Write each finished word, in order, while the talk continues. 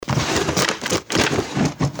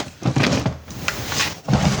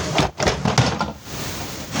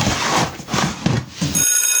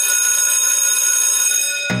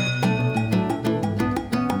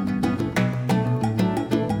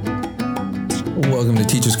Welcome to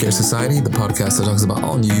Teachers Care Society, the podcast that talks about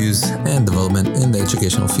all news and development in the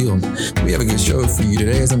educational field. We have a good show for you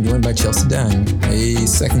today as I'm joined by Chelsea Dang, a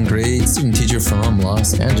second grade student teacher from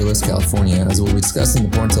Los Angeles, California, as we'll be discussing the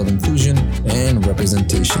importance of inclusion and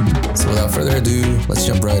representation. So without further ado, let's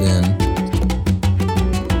jump right in.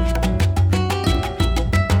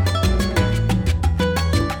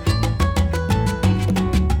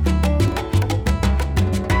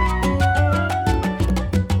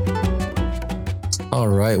 All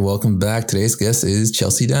right, welcome back. Today's guest is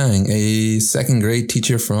Chelsea Dang, a second grade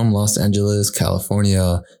teacher from Los Angeles,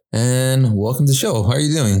 California. And welcome to the show. How are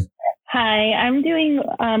you doing? Hi, I'm doing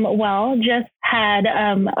well. Just had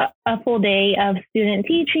a full day of student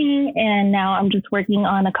teaching, and now I'm just working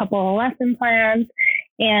on a couple of lesson plans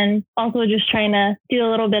and also just trying to do a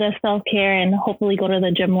little bit of self-care and hopefully go to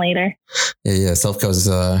the gym later. Yeah. Self-care is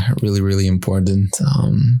really, really important.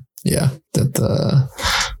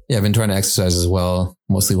 I've been trying to exercise as well,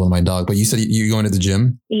 mostly with my dog. But you said you're going to the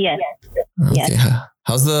gym? Yes. Okay. Yes.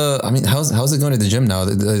 How's it going to the gym now?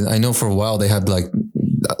 I know for a while they had like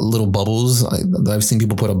little bubbles. I've seen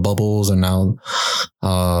people put up bubbles, and now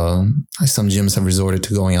some gyms have resorted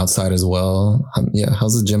to going outside as well.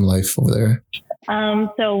 How's the gym life over there?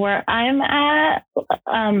 So where I'm at,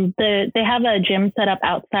 they have a gym set up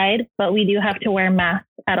outside, but we do have to wear masks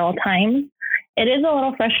at all times. It is a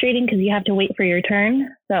little frustrating because you have to wait for your turn.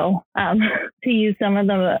 So to use some of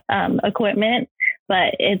the equipment,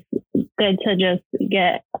 but it's good to just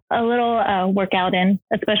get a little workout in,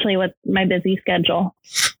 especially with my busy schedule.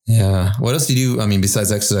 Yeah. What else do you do?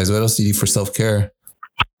 Besides exercise, what else do you do for self-care?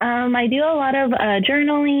 I do a lot of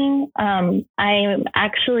journaling. I'm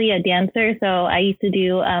actually a dancer, so I used to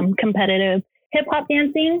do competitive hip hop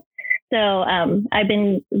dancing. So I've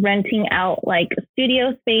been renting out like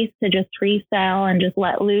studio space to just freestyle and just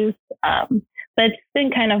let loose. But it's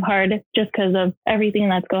been kind of hard just because of everything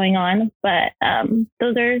that's going on. But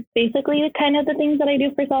those are basically kind of the things that I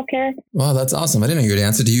do for self-care. Wow, that's awesome. I didn't know you were a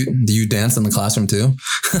dancer. Do you dance in the classroom too?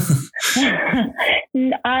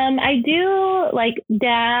 I do like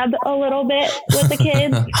dab a little bit with the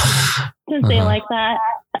kids since they like that.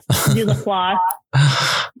 Do the floss.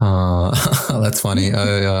 That's funny.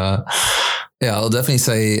 I'll definitely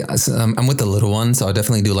say I'm with the little one, so I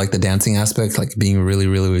definitely do like the dancing aspect, like being really,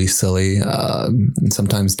 really, really silly. And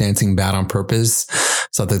sometimes dancing bad on purpose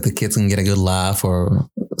so that the kids can get a good laugh, or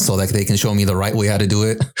so that they can show me the right way how to do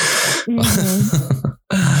it. Mm-hmm.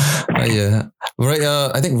 Yeah. Right.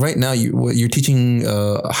 I think right now you're teaching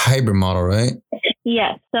a hybrid model, right?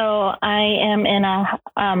 Yes. So I am in a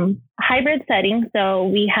hybrid setting. So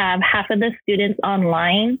we have half of the students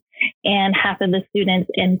online and half of the students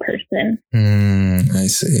in person. I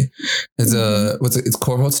see. It's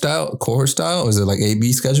cohort style, or is it like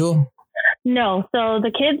A/B schedule? No. So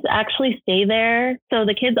the kids actually stay there. So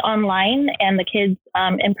the kids online and the kids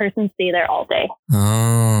in person stay there all day.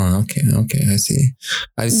 Oh, okay. I see.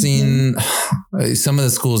 I've seen some of the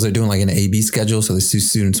schools are doing like an A/B schedule. So they see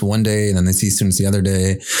students one day and then they see students the other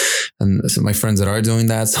day. And so my friends that are doing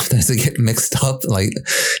that, sometimes they get mixed up. Like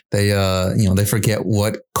they forget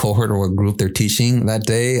what cohort or what group they're teaching that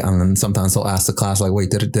day. And then sometimes they'll ask the class like, wait,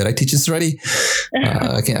 did I teach this already?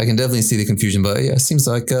 I can definitely see the confusion, but yeah, it seems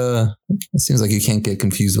like you can't get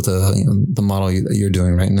confused with the model that you're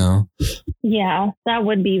doing right now. Yeah, that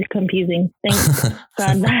would be confusing. Thank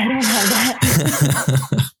God I don't have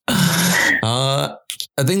that.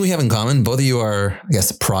 I think we have in common. Both of you are, I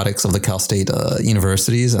guess, products of the Cal State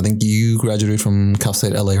universities. I think you graduated from Cal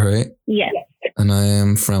State LA, right? Yes. And I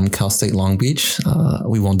am from Cal State Long Beach.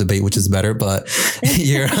 We won't debate which is better, but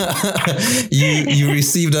you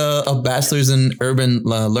received a bachelor's in urban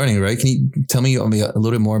learning, right? Can you tell me a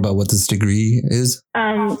little bit more about what this degree is?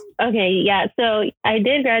 Okay, yeah. So I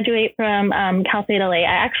did graduate from Cal State LA.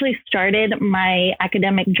 I actually started my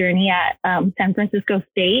academic journey at San Francisco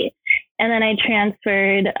State. And then I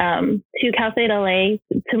transferred to Cal State LA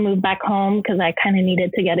to move back home because I kind of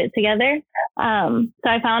needed to get it together. So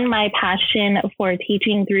I found my passion for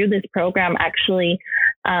teaching through this program actually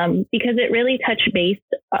because it really touched base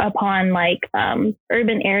upon like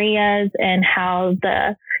urban areas and how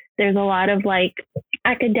there's a lot of like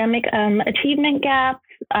academic achievement gaps.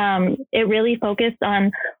 It really focused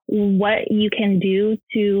on what you can do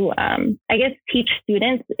to, teach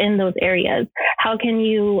students in those areas. How can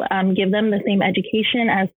you give them the same education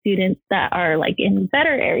as students that are like in better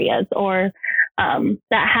areas or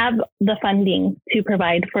that have the funding to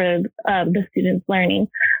provide for the students' learning?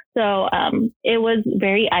 So it was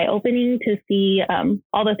very eye-opening to see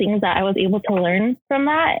all the things that I was able to learn from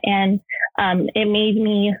that. And it made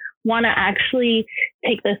me want to actually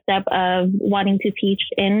take the step of wanting to teach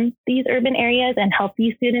in these urban areas and help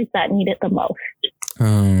these students that need it the most.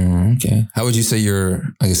 Okay. How would you say your,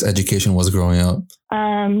 I guess, education was growing up?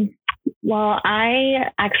 Well,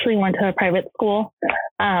 I actually went to a private school,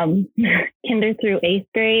 kinder through 8th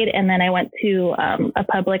grade, and then I went to a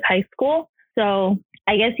public high school. So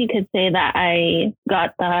I guess you could say that I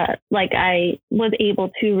got that, like I was able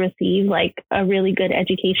to receive like a really good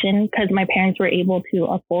education because my parents were able to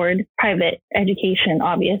afford private education,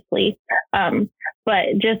 obviously. But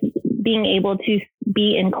just being able to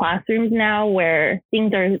be in classrooms now where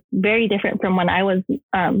things are very different from when I was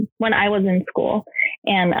in school.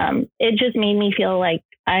 And it just made me feel like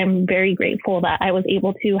I'm very grateful that I was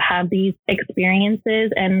able to have these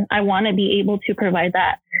experiences, and I want to be able to provide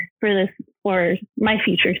that for my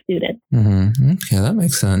future students. Mm-hmm. Okay, that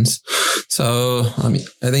makes sense. So, I mean,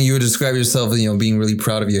 I think you would describe yourself, being really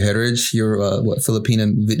proud of your heritage. You're Filipino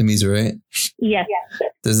and Vietnamese, right? Yes.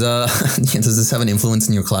 Does this have an influence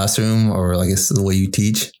in your classroom, or I guess the way you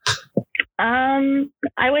teach?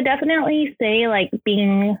 I would definitely say like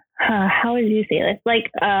being, how would you say this?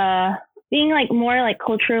 Like, being like more like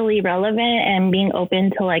culturally relevant and being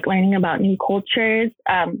open to like learning about new cultures,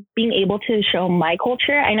 being able to show my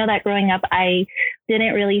culture. I know that growing up, I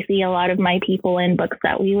didn't really see a lot of my people in books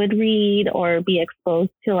that we would read or be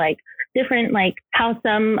exposed to like different, like how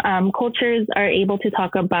some cultures are able to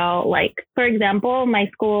talk about, like, for example, my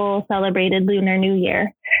school celebrated Lunar New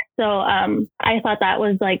Year. So I thought that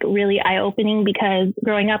was like really eye-opening because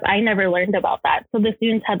growing up, I never learned about that. So the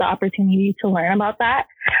students had the opportunity to learn about that.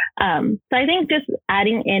 So I think just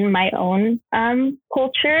adding in my own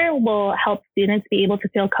culture will help students be able to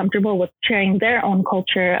feel comfortable with sharing their own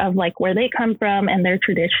culture of like where they come from and their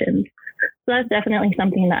traditions. So that's definitely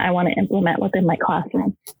something that I want to implement within my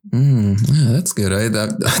classroom. Yeah, that's good. I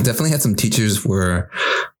definitely had some teachers where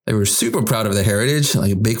they were super proud of their heritage,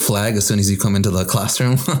 like a big flag as soon as you come into the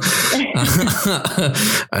classroom.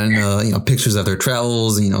 And pictures of their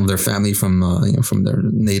travels, of their family from their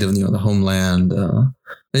native, the homeland.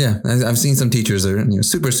 Yeah, I've seen some teachers that are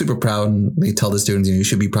super, super proud, and they tell the students, you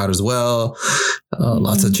should be proud as well.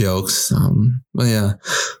 Lots of jokes. But yeah,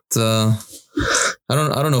 it's I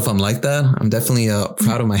don't know if I'm like that. I'm definitely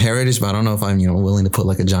proud of my heritage, but I don't know if I'm willing to put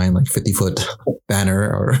like a giant 50-foot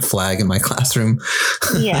banner or flag in my classroom.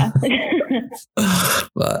 Yeah.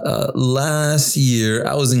 But last year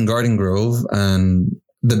I was in Garden Grove, and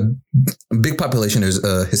the big population is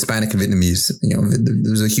Hispanic and Vietnamese.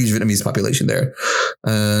 There's a huge Vietnamese population there,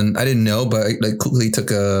 and I didn't know, but I quickly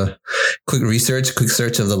took a quick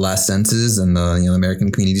search of the last census and the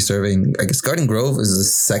American Community Survey. And I guess Garden Grove is the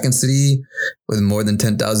second city with more than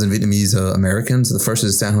 10,000 Vietnamese Americans. The first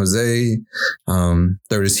is San Jose.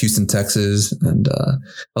 Third is Houston, Texas. And a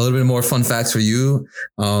little bit more fun facts for you.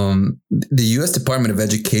 The U.S. Department of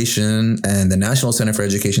Education and the National Center for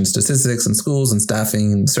Education Statistics and Schools and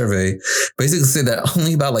Staffing Survey basically say that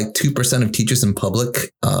only about 2% of teachers in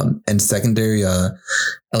public and secondary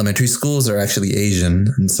elementary schools are actually Asian.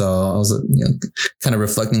 And so I was kind of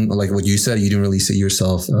reflecting like what you said. You didn't really see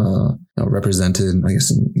yourself represented, I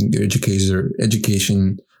guess, in your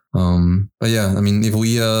education. But yeah, I mean, if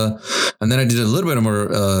we and then I did a little bit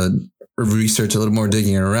more research, a little more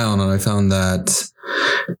digging around, and I found that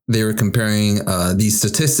they were comparing these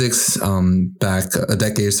statistics back a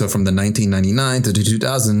decade or so, from the 1999 to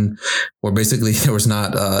 2000, where basically there was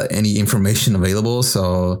not any information available.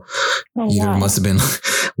 So either must have been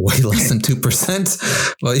way less than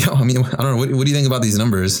 2%. But I mean, I don't know. What do you think about these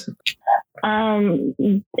numbers?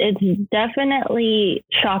 It's definitely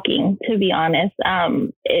shocking, to be honest.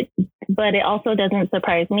 But it also doesn't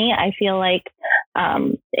surprise me. I feel like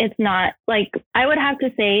it's not like, I would have to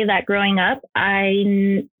say that growing up,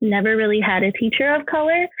 I never really had a teacher of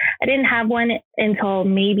color. I didn't have one until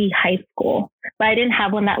maybe high school, but I didn't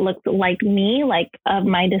have one that looked like me, like of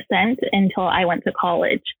my descent, until I went to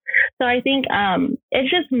college. So I think it's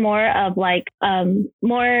just more of like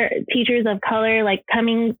more teachers of color like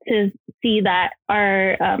coming to see that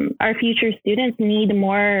our future students need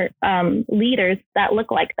more leaders that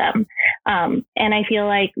look like them. And I feel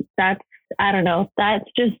like that's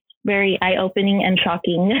just very eye-opening and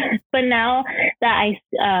shocking. But now that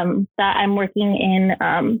I'm working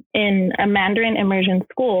in a Mandarin immersion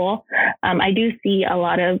school, I do see a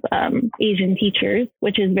lot of Asian teachers,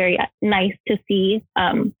 which is very nice to see.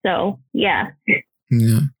 So yeah.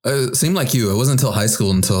 Yeah, it seemed like you. It wasn't until high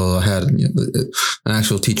school until I had an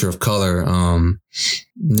actual teacher of color.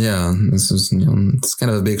 Yeah, this was it's kind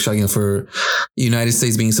of a big shock for the United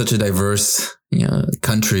States being such a diverse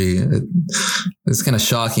country. It's kind of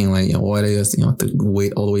shocking. Like, why do you have to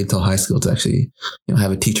wait all the way until high school to actually,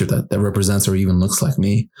 have a teacher that represents or even looks like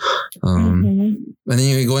me. And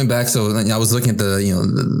then going back, so I was looking at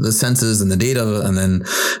the census and the data, and then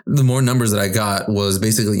the more numbers that I got was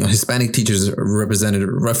basically, Hispanic teachers represented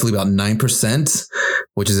roughly about 9%,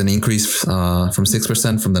 which is an increase from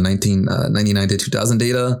 6% from the 1999 to 2000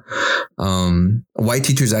 data. White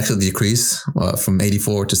teachers actually decreased from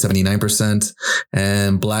 84 to 79%,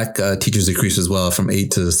 and Black teachers decreased as well from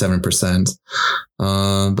 8 to 7%.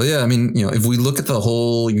 But yeah, I mean, if we look at the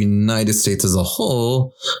whole United States as a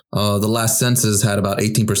whole, the last census had about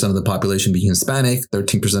 18% of the population being Hispanic,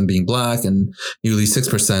 13% being Black, and nearly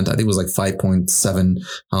 6%, I think it was like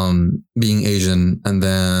 5.7, being Asian. And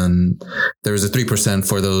then there was a 3%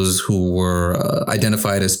 for those who were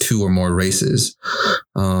identified as 2 or more races.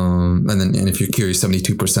 And if you're curious,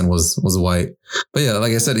 72% was white. But yeah,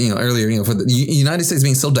 like I said, earlier, for the United States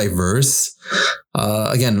being so diverse,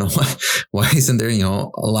 again, why isn't there, a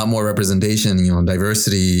lot more representation,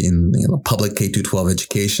 diversity in public K-12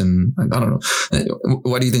 education? I don't know.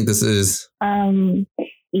 Why do you think this is?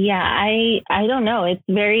 Yeah, I don't know. It's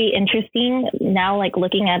very interesting now, like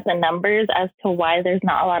looking at the numbers as to why there's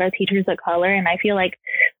not a lot of teachers of color. And I feel like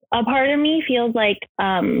a part of me feels like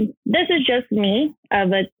this is just me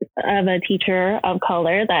of a teacher of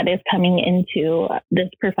color that is coming into this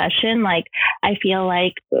profession. Like, I feel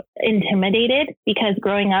like intimidated because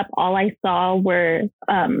growing up, all I saw were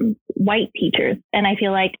white teachers. And I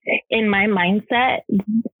feel like in my mindset,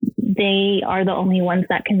 they are the only ones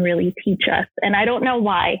that can really teach us. And I don't know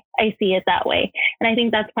why I see it that way. And I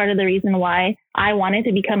think that's part of the reason why I wanted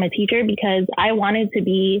to become a teacher, because I wanted to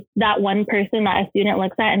be that one person that a student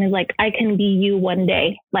looks at and is like, I can be you one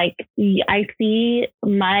day. Like, I see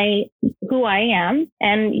who I am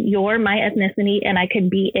and you're my ethnicity, and I could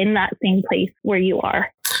be in that same place where you are.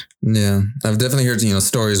 Yeah, I've definitely heard,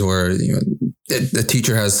 stories where, the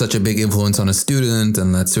teacher has such a big influence on a student,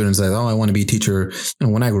 and that student's like, oh, I want to be a teacher.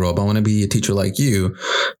 When I grow up, I want to be a teacher like you.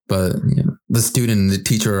 But the student and the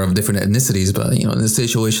teacher are of different ethnicities. But, in a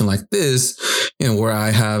situation like this, where where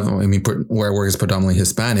I work is predominantly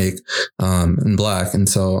Hispanic, and Black. And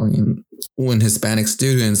so, when Hispanic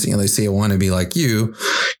students, they say, I want to be like you,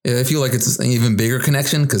 I feel like it's an even bigger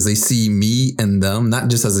connection because they see me and them, not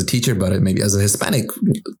just as a teacher, but maybe as a Hispanic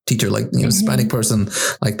teacher, like, Hispanic person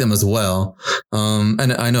like them as well.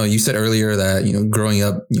 And I know you said earlier that, growing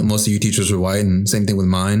up, most of you teachers were white, and same thing with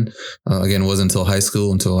mine. Again, it wasn't until high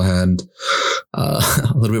school until I had a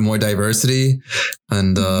little bit more diversity.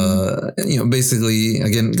 And, basically,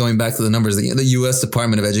 again, going back to the numbers, the U.S.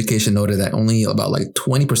 Department of Education noted that only about like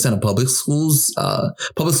 20% of public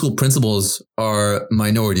school principals are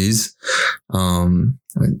minorities. I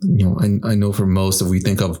know for most, if we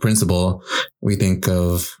think of principal, we think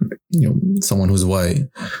of, someone who's white.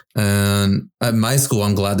 And at my school,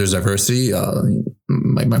 I'm glad there's diversity.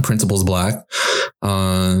 My principal's Black.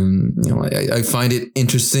 I find it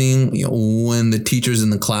interesting, when the teachers in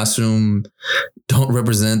the classroom don't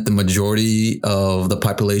represent the majority of the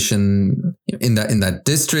population in that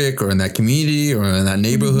district or in that community or in that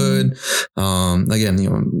neighborhood.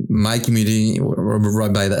 Again, my community, we're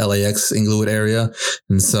right by the LAX Inglewood area.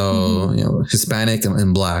 And so, Hispanic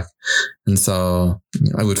and Black. And so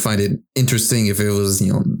I would find it interesting if it was,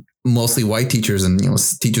 mostly white teachers and,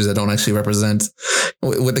 teachers that don't actually represent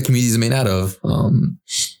what the community is made out of.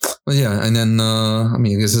 But yeah. And then,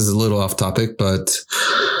 this is a little off topic, but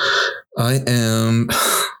I am,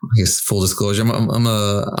 I guess, full disclosure, I'm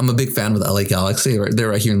a big fan of the LA Galaxy. They're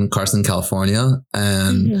right here in Carson, California.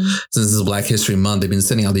 And since this is Black History Month, they've been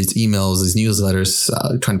sending out these emails, these newsletters,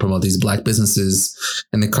 trying to promote these Black businesses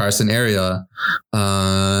in the Carson area.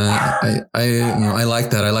 I like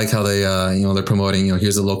that. I like how they, they're promoting,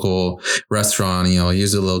 here's a local restaurant,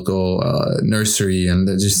 here's a local nursery. And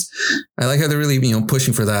I like how they're really,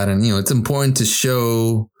 pushing for that. And, it's important to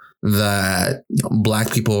show that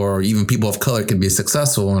Black people or even people of color can be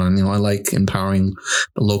successful. And, I like empowering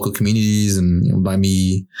the local communities, and, by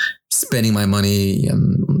me spending my money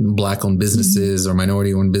in Black owned businesses or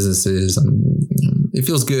minority owned businesses, it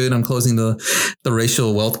feels good. I'm closing the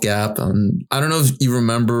racial wealth gap. I don't know if you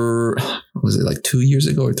remember, was it like 2 years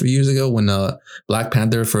ago or 3 years ago when Black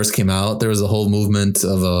Panther first came out? There was a whole movement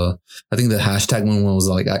of I think the hashtag one was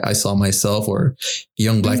like, I saw myself, where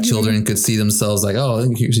young Black children could see themselves like, oh,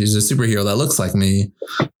 here's a superhero that looks like me.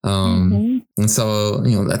 And so,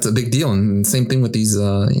 that's a big deal. And same thing with these,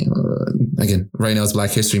 again, right now it's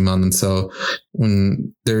Black History Month. And so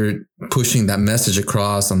when they're pushing that message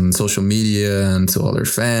across on social media and to all their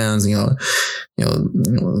fans,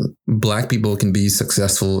 Black people can be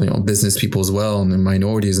successful, business people as well, and they're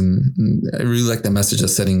minorities. And I really like the message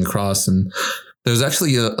that's setting across. And there's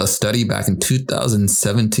actually a study back in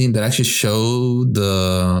 2017 that actually showed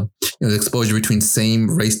the exposure between same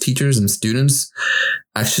race teachers and students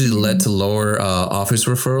actually led to lower office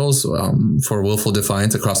referrals for willful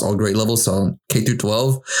defiance across all grade levels. So K through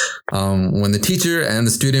 12, when the teacher and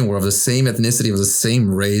the student were of the same ethnicity, of the same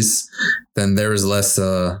race, then there is less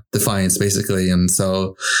defiance, basically. And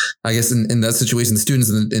so I guess in that situation, the students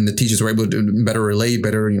and the teachers were able to better relate,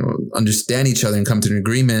 better, understand each other and come to an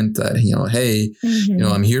agreement that, hey,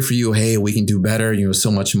 I'm here for you. Hey, we can do better,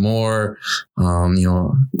 so much more.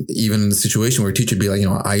 Even in the situation where a teacher would be like,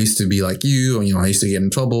 I used to be like you, I used to get in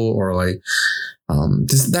trouble, or like,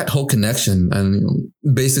 just that whole connection. And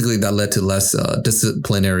basically that led to less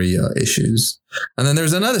disciplinary issues. And then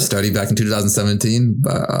there's another study back in 2017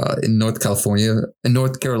 in North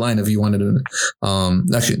Carolina, if you wanted to.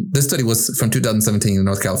 Actually, this study was from 2017 in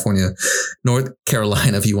North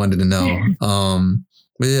Carolina, if you wanted to know.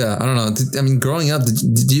 But yeah, I don't know. I mean, growing up,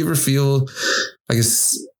 did you ever feel, I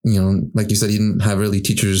guess, like you said, you didn't have really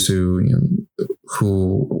teachers who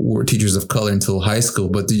were teachers of color until high school,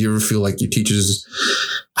 but did you ever feel like your teachers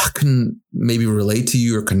couldn't maybe relate to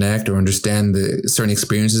you or connect or understand the certain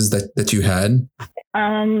experiences that you had?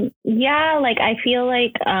 Yeah, like I feel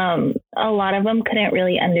like a lot of them couldn't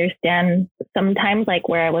really understand sometimes like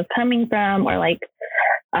where I was coming from, or like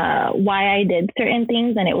why I did certain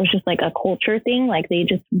things, and it was just like a culture thing, like they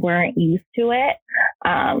just weren't used to it.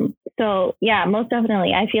 So yeah, most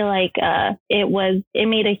definitely I feel like it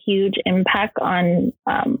made a huge impact on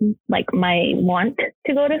like my want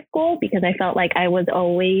to go to school, because I felt like I was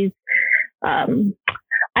always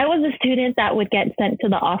I was a student that would get sent to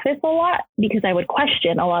the office a lot because I would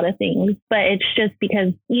question a lot of things. But it's just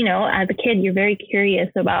because, as a kid, you're very curious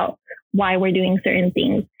about why we're doing certain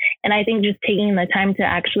things. And I think just taking the time to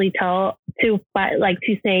actually to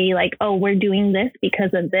say like, oh, we're doing this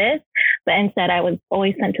because of this. But instead, I was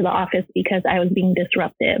always sent to the office because I was being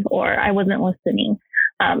disruptive or I wasn't listening.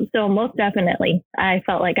 So most definitely, I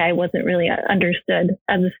felt like I wasn't really understood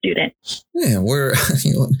as a student. Yeah, we're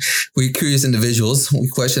curious individuals. We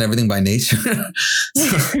question everything by nature.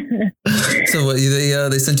 So what,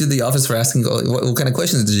 they sent you to the office for asking, what kind of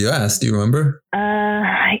questions did you ask? Do you remember?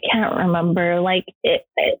 I can't remember. Like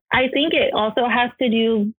I think it also has to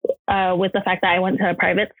do with the fact that I went to a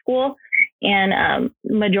private school. And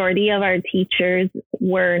majority of our teachers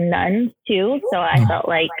were nuns too. So I felt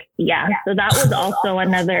like, yeah, so that was also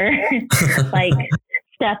another like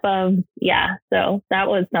step of, yeah. So that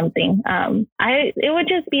was something. It would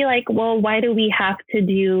just be like, well, why do we have to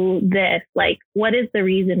do this? Like, what is the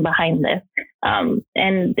reason behind this? And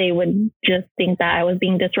they would just think that I was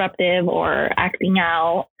being disruptive or acting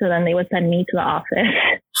out. So then they would send me to the office.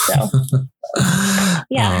 So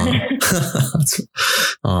yeah.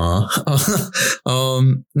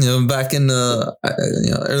 Back in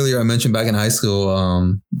earlier I mentioned back in high school,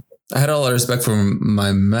 I had a lot of respect for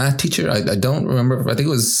my math teacher. I don't remember. I think it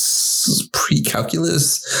was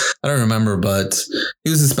pre-calculus. I don't remember, but he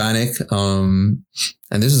was Hispanic. And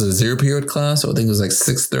this was a 0 period class. So I think it was like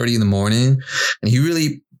 6:30 in the morning. And he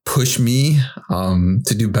really pushed me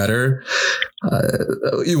to do better.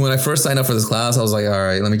 When I first signed up for this class, I was like, all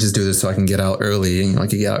right, let me just do this so I can get out early. I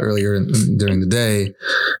could get out earlier during the day.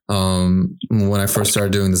 When I first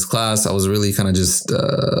started doing this class, I was really kind of just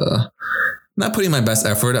not putting my best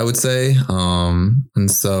effort, I would say.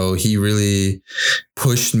 And so he really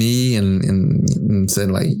pushed me and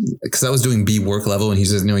said, like, because I was doing B work level, and he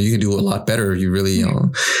says, you can do a lot better. You really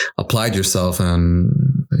applied yourself. And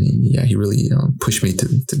yeah, he really pushed me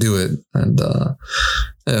to do it. And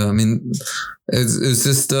yeah, I mean, it was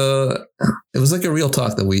just it was like a real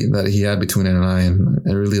talk that he had between him and I, and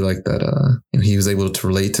I really liked that he was able to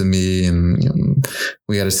relate to me, and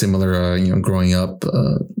we had a similar growing up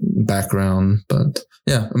background. But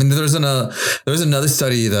yeah, I mean, there's another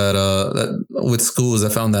study that with schools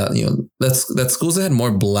that found that that schools that had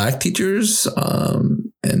more Black teachers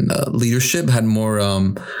and leadership had more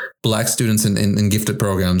Black students in gifted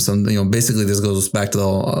programs. So basically this goes back to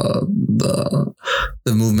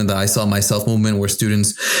the movement that I saw myself movement, where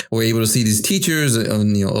students were able to see these teachers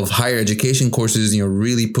of higher education courses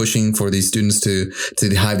really pushing for these students to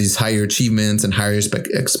have these higher achievements and higher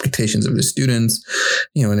expectations of the students.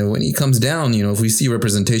 And when it comes down, if we see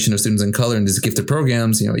representation of students in color in these gifted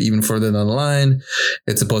programs, even further down the line,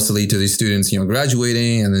 it's supposed to lead to these students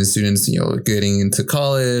graduating, and then students getting into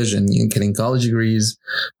college and getting college degrees.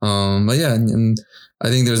 But yeah, and I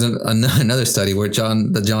think there's another study where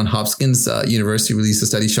the John Hopkins University released a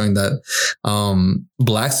study showing that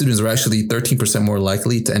Black students are actually 13% more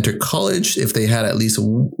likely to enter college if they had at least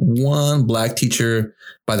one Black teacher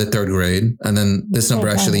by the third grade. And then this number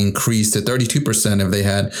actually increased to 32% if they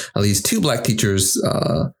had at least two Black teachers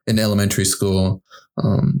in elementary school.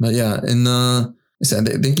 But yeah, I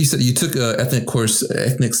think you said you took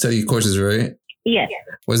ethnic study courses, right? Yes.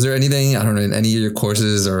 Was there anything, I don't know, in any of your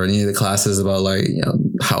courses or any of the classes about like,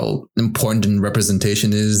 how important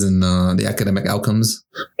representation is in the academic outcomes?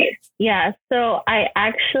 Yeah, so I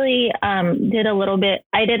actually did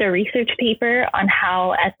a research paper on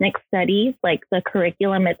how ethnic studies, like the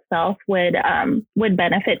curriculum itself, would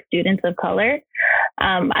benefit students of color.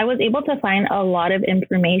 I was able to find a lot of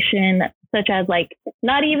information, such as like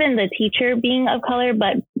not even the teacher being of color,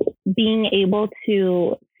 but being able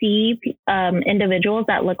to see individuals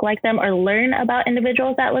that look like them or learn about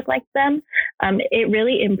individuals that look like them. It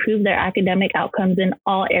really improved their academic outcomes in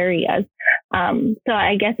all areas. So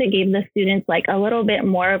I guess it gave the students like a little bit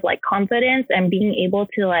more of like confidence, and being able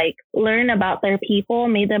to like learn about their people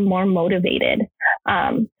made them more motivated.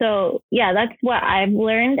 So yeah, that's what I've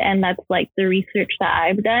learned. And that's like the research that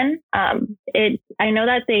I've done. I know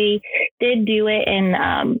that they did do it in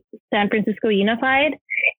San Francisco Unified.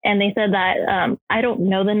 And they said that, I don't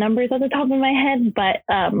know the numbers off the top of my head, but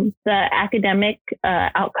the academic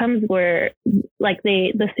outcomes were like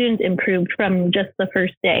the students improved from just the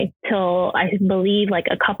first day till I believe like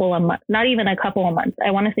a couple of months, not even a couple of months.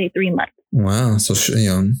 I want to say 3 months. Wow. So,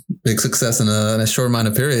 big success in a short amount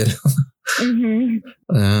of period. Mm-hmm.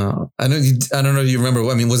 I don't know if you remember.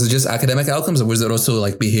 I mean, was it just academic outcomes, or was it also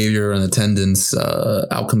like behavior and attendance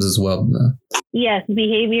outcomes as well? Yes,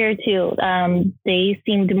 behavior too. They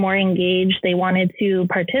seemed more engaged. They wanted to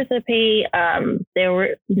participate. There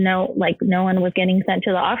were no one was getting sent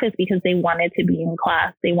to the office because they wanted to be in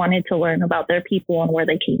class. They wanted to learn about their people and where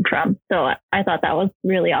they came from. So I thought that was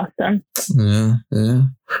really awesome. Yeah.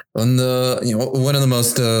 And one of the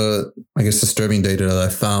most disturbing data that I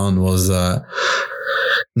found was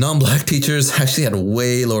non-Black teachers actually had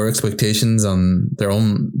way lower expectations on their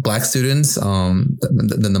own Black students than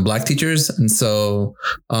the Black teachers. And so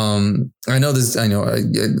I know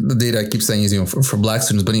the data I keep saying is for Black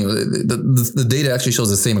students, but the data actually shows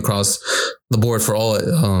the same across the board for all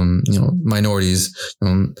minorities.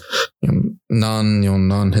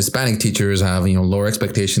 Non-Hispanic teachers have lower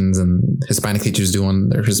expectations than Hispanic teachers do on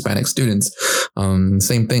their Hispanic students.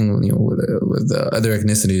 Same thing with other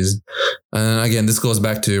ethnicities. And again, this goes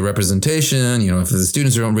back to representation. If the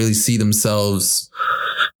students don't really see themselves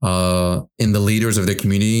in the leaders of their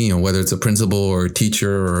community, whether it's a principal or a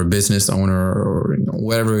teacher or a business owner or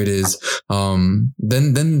whatever it is,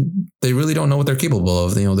 then they really don't know what they're capable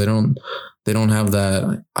of. They don't have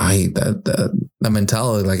that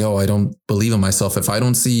mentality like, oh, I don't believe in myself. If I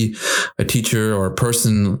don't see a teacher or a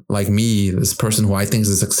person like me, this person who I think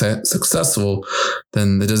is successful,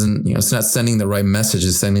 then it doesn't, it's not sending the right message.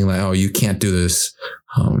 It's sending like, oh, you can't do this.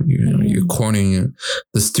 You're cornering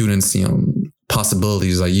the students,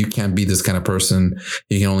 possibilities. Like, you can't be this kind of person.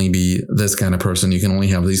 You can only be this kind of person. You can only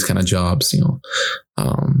have these kind of jobs,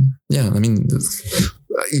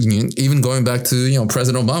 I mean, even going back to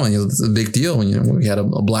President Obama, it's a big deal when we had a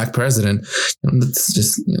Black president. Let's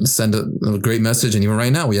just send a great message. And even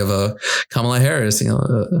right now we have a Kamala Harris,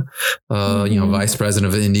 vice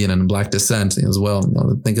president of Indian and Black descent as well.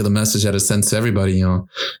 Think of the message that it sends to everybody. I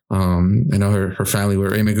know her family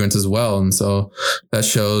were immigrants as well, and so that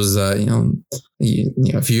shows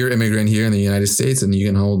if you're an immigrant here in the United States and you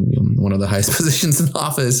can hold one of the highest positions in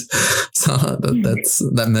office, so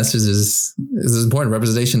that message is important.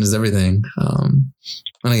 Representation is everything.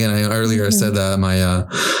 And again, earlier I said that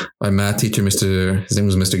my math teacher, his name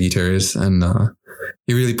was Mr. Gutierrez, and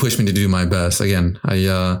he really pushed me to do my best. Again,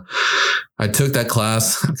 I took that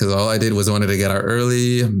class because all I did was wanted to get out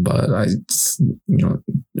early, but I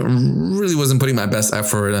really wasn't putting my best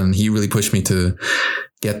effort, and he really pushed me to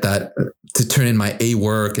get that, to turn in my A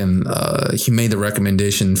work. And he made the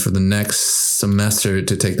recommendation for the next semester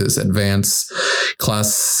to take this advanced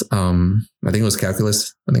class. I think it was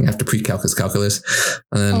calculus. I think after pre-calculus, calculus.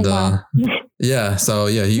 And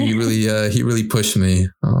he really pushed me.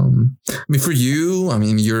 I mean, for you,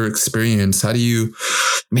 your experience, how do you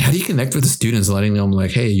connect with the students, letting them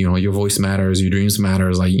like, hey, your voice matters, your dreams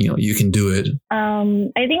matters, like, you can do it?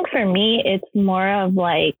 I think for me, it's more of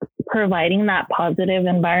like providing that positive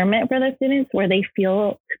environment for the students where they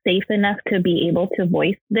feel safe enough to be able to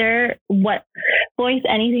voice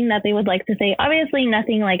anything that they would like to say. Obviously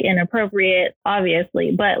nothing like inappropriate,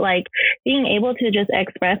 obviously, but like being able to just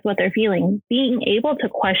express what they're feeling, being able to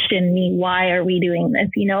question me, why are we doing this?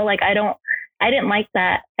 You know, like I didn't like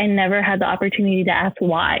that. I never had the opportunity to ask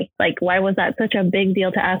why. Like, why was that such a big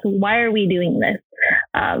deal to ask? Why are we doing this?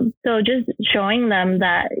 So just showing them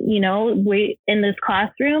that, you know, we in this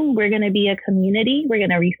classroom, we're going to be a community. We're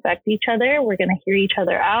going to respect each other. We're going to hear each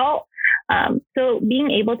other out. So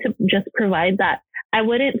being able to just provide that, I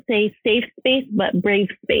wouldn't say safe space, but brave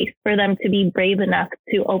space for them to be brave enough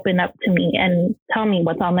to open up to me and tell me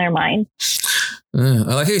what's on their mind. I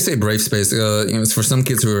like how you say brave space. You know, it's for some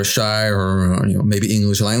kids who are shy or you know, maybe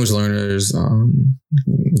English language learners,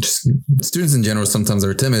 just students in general. Sometimes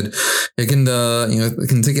they're timid. It can, you know, it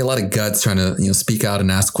can take a lot of guts trying to, you know, speak out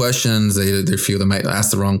and ask questions. They feel they might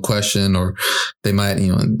ask the wrong question, or they might,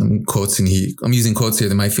 you know, I'm using quotes here.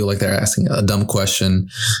 They might feel like they're asking a dumb question.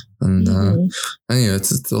 And, and you know,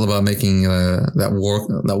 it's all about making that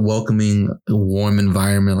welcoming, warm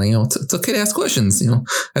environment. Like, you know, it's okay to ask questions. You know,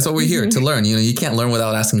 that's what we're here to learn. You know, you can't learn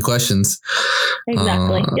without asking questions.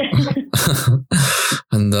 Exactly.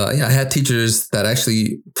 And yeah, I had teachers that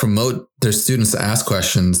actually promote their students to ask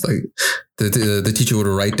questions. Like the teacher would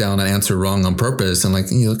write down an answer wrong on purpose, and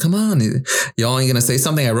like, you know, come on, y'all ain't gonna say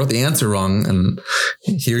something. I wrote the answer wrong, and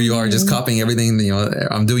here you are just copying everything. You know,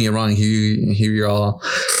 I'm doing it wrong. Here you're all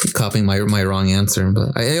copying my wrong answer.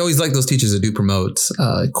 But I always like those teachers that do promote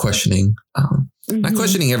questioning. Not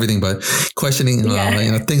questioning everything, but questioning you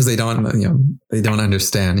know, things they don't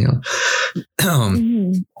understand. You know.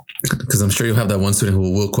 Because I'm sure you'll have that one student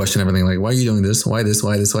who will question everything, like, why are you doing this? Why this?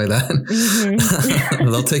 Why this? Why that?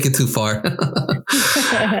 They'll take it too far.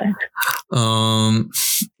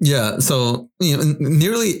 Yeah. So, you know,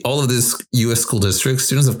 nearly all of this U.S. school districts,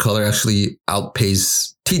 students of color actually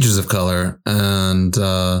outpace teachers of color. And, you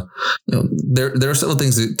know, there are several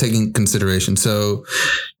things to take in consideration. So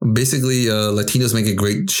basically, Latinos make a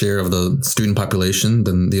great share of the student population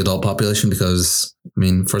than the adult population because, I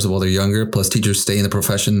mean, first of all, they're younger, plus teachers stay in the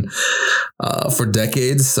profession for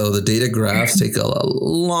decades. So the data graphs take a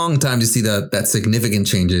long time to see that significant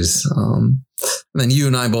changes. And then you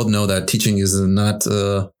and I both know that teaching is not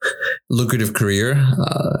a lucrative career.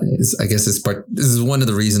 I guess this is one of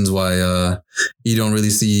the reasons why you don't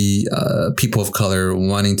really see people of color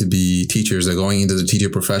wanting to be teachers or going into the teacher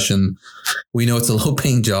profession. We know it's a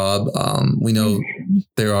low-paying job. We know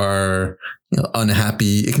there are, you know,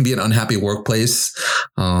 it can be an unhappy workplace.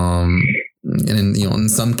 And you know, in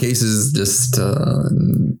some cases, just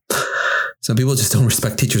some people just don't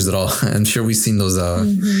respect teachers at all. I'm sure we've seen those,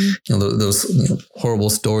 you know, those horrible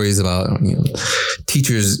stories about, you know,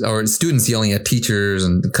 teachers or students yelling at teachers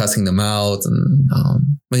and cussing them out. And,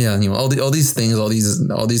 but yeah, you know, all these things, all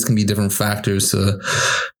these can be different factors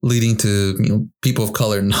leading to, you know, people of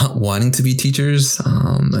color not wanting to be teachers.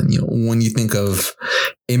 And, you know, when you think of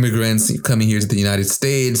immigrants coming here to the United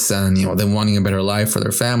States and, you know, them wanting a better life for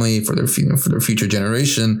their family, for their future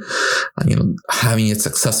generation, you know, having a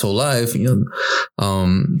successful life, you know,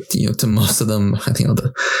 to most of them, I think, you know,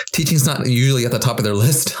 the teaching's not usually at the top of their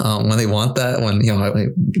list when they want that, when, you know,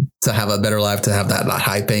 to have a better life, to have that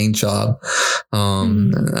high paying job.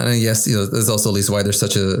 And I guess, you know, there's also at least why there's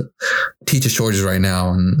such a teacher shortage right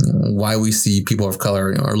now, and you know, why we see people of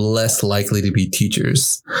color, you know, are less likely to be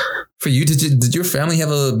teachers. For you, did your family have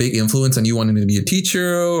a big influence on you wanting to be a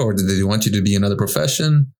teacher, or did they want you to be another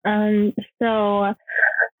profession? So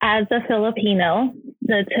as a Filipino,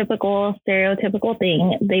 the typical stereotypical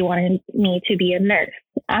thing, they wanted me to be a nurse.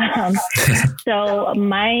 So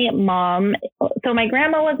my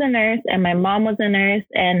grandma was a nurse and my mom was a nurse,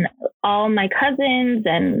 and all my cousins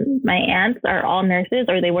and my aunts are all nurses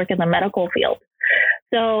or they work in the medical field.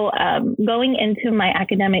 So going into my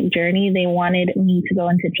academic journey, they wanted me to go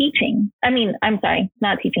into teaching. I mean, I'm sorry,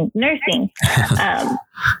 not teaching, nursing.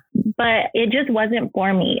 But it just wasn't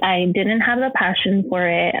for me. I didn't have the passion for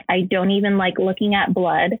it. I don't even like looking at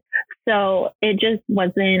blood. So it just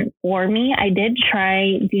wasn't for me. I did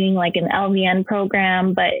try doing like an LVN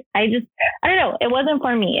program, but I don't know. It wasn't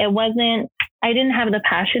for me. I didn't have the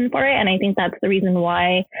passion for it. And I think that's the reason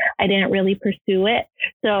why I didn't really pursue it.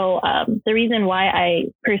 So the reason why I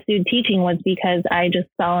pursued teaching was because I just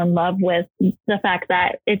fell in love with the fact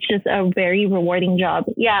that it's just a very rewarding job.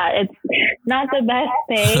 Yeah, it's not the best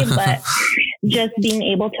pay, but just being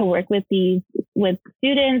able to work with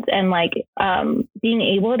students and like being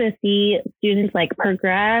able to see students like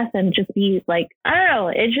progress and just be like, I don't know,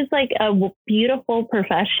 it's just like a beautiful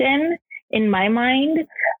profession. in my mind.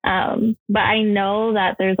 But I know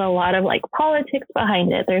that there's a lot of like politics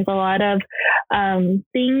behind it. There's a lot of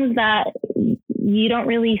things that you don't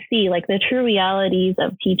really see, like the true realities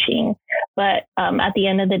of teaching. But at the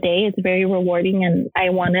end of the day, it's very rewarding, and I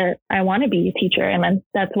want to be a teacher, and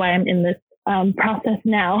that's why I'm in this process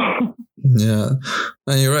now. Yeah,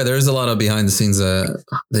 and you're right. There's a lot of behind the scenes that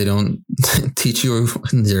they don't teach you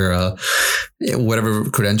in your whatever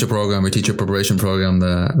credential program or teacher preparation program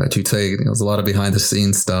that you take. There's a lot of behind the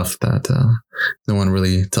scenes stuff that no one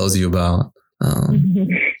really tells you about.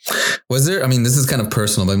 Was there, I mean, this is kind of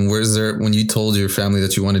personal, but I mean, when you told your family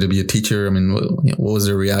that you wanted to be a teacher, I mean, what was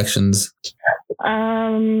their reactions?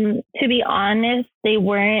 To be honest, they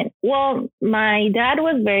weren't. Well, my dad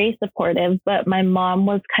was very supportive, but my mom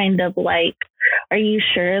was kind of like, are you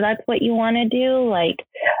sure that's what you want to do? Like,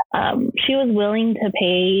 she was willing to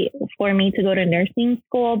pay for me to go to nursing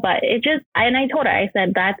school, but and I told her, I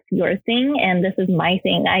said, that's your thing and this is my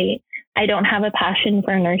thing. I don't have a passion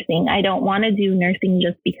for nursing. I don't want to do nursing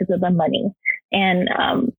just because of the money. And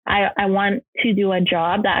I want to do a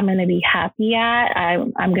job that I'm going to be happy at.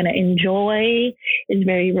 I'm going to enjoy. It's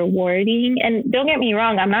very rewarding. And don't get me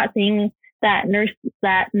wrong, I'm not saying that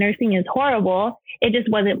nursing is horrible. It just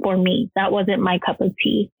wasn't for me. That wasn't my cup of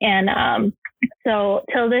tea. And so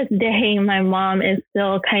till this day, my mom is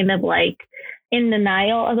still kind of like in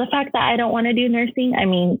denial of the fact that I don't want to do nursing. I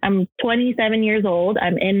mean, I'm 27 years old.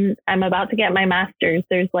 I'm about to get my master's.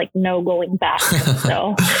 There's like no going back.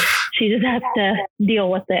 So she just has to deal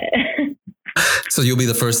with it. So you'll be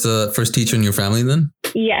the first teacher in your family then?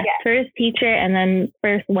 Yes, first teacher, and then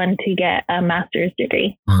first one to get a master's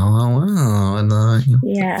degree. Oh, wow. And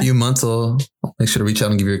yeah. a few months, I'll make sure to reach out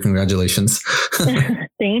and give you congratulations.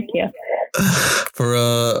 Thank you.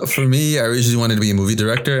 For me, I originally wanted to be a movie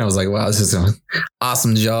director. I was like, wow, this is an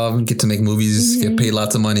awesome job. Get to make movies, get paid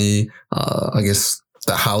lots of money. I guess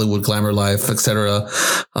the Hollywood glamour life, etc.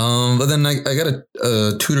 But then I got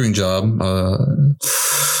a tutoring job.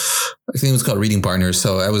 I think it was called Reading Partners.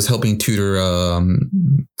 So I was helping tutor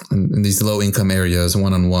in these low income areas,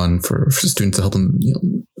 one-on-one for students to help them,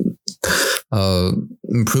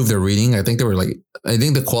 improve their reading. I think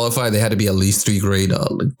to qualify, they had to be at least three grade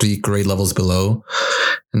levels below.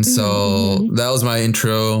 And so that was my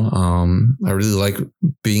intro. I really like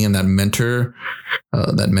being in that mentorship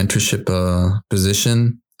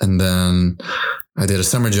position. And then I did a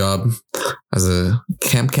summer job as a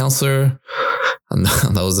camp counselor. And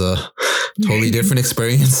that was a totally different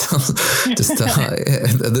experience. Just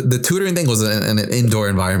the tutoring thing was in an indoor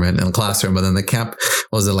environment in a classroom, but then the camp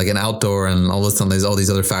was like an outdoor, and all of a sudden there's all these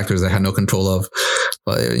other factors I had no control of.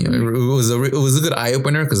 But it was a good eye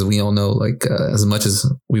opener, because we all know, like, as much as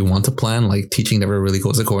we want to plan, like teaching never really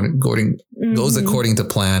goes according to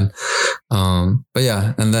plan. But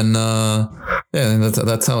yeah, and then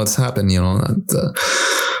that's how it's happened,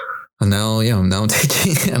 And now I'm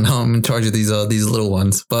teaching, and now I'm in charge of these little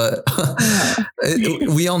ones. But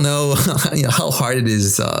we all know, how hard it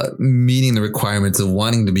is meeting the requirements of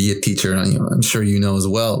wanting to be a teacher. I'm sure you know as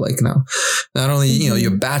well. Like, now, not only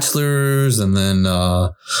your bachelor's, and then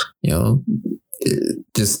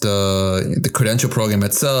just the credential program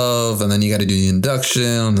itself, and then you got to do the induction,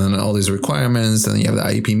 and then all these requirements, and then you have the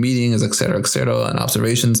IEP meetings, et cetera, and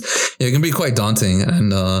observations. It can be quite daunting,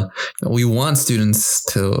 and we want students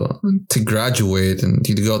to graduate and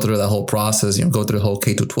to go through that whole process, go through the whole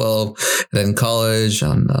K-12, and then college,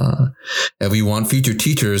 and if we want future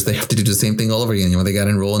teachers, they have to do the same thing all over again. They got to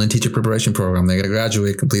enroll in a teacher preparation program, they got to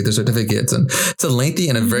graduate, complete their certificates, and it's a lengthy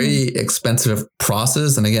and a very expensive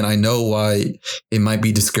process. And again, I know why it might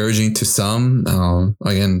be discouraging to some.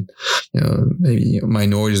 Again, maybe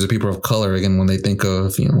minorities or people of color, again, when they think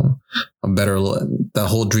of, a better, the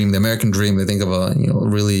whole dream, the American dream, they think of a,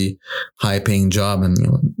 really high paying job. And,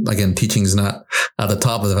 again, teaching is not at the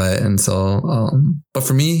top of that. And so, but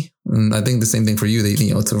for me, and I think the same thing for you,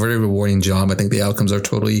 it's a very rewarding job. I think the outcomes are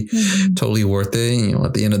totally worth it.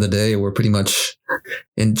 At the end of the day, we're pretty much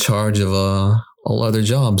in charge of, all other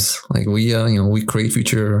jobs. Like we create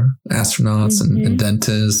future astronauts and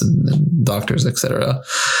dentists and doctors, etc.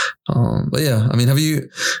 But yeah, I mean,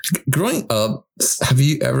 growing up, have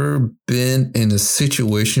you ever been in a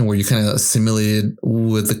situation where you kind of assimilated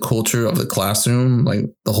with the culture of the classroom, like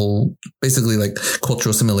the whole, basically like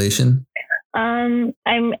cultural assimilation?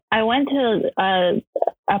 I went to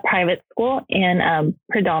a private school, and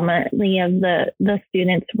predominantly of the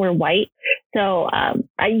students were white. So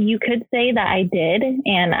you could say that I did,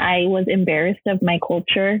 and I was embarrassed of my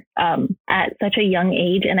culture at such a young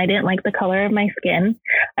age, and I didn't like the color of my skin.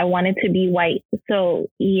 I wanted to be white. So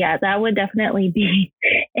yeah, that would definitely be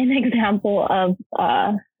an example of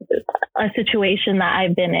a situation that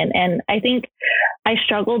I've been in. And I think I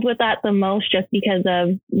struggled with that the most just because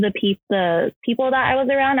of the people that I was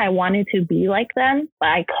around. I wanted to be like them, but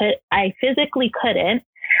I physically couldn't.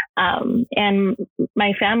 And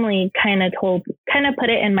my family kind of put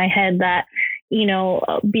it in my head that, you know,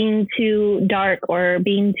 being too dark or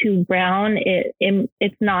being too brown,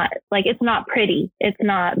 it's not pretty. It's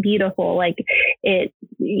not beautiful. Like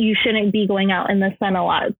you shouldn't be going out in the sun a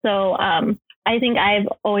lot. So, I think I've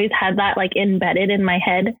always had that like embedded in my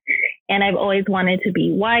head, and I've always wanted to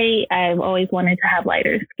be white. I've always wanted to have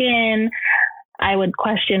lighter skin. I would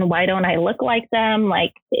question, why don't I look like them?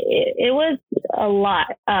 Like it was a lot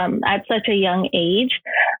at such a young age.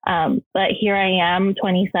 But here I am,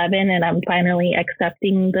 27, and I'm finally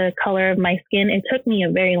accepting the color of my skin. It took me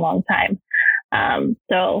a very long time.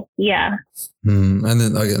 So yeah. And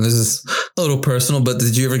then again, this is a little personal, but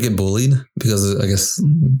did you ever get bullied because I guess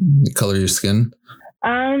the color of your skin?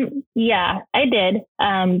 Yeah, I did.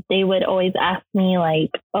 They would always ask me like,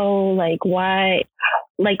 oh, like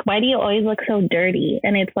why do you always look so dirty?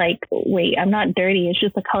 And it's like, wait, I'm not dirty. It's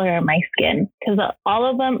just the color of my skin. Because all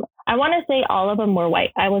of them, I want to say all of them were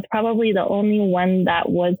white. I was probably the only one that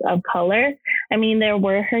was of color. I mean, there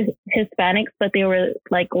were Hispanics, but they were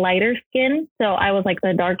like lighter skin. So I was like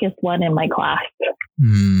the darkest one in my class.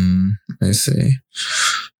 I see.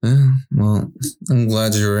 Yeah, well, I'm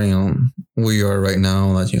glad you're, where you are right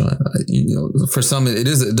now. That for some, it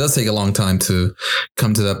does take a long time to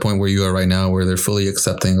come to that point where you are right now, where they're fully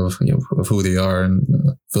accepting of who they are and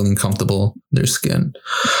feeling comfortable in their skin.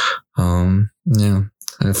 Yeah,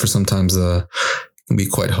 and for sometimes it can be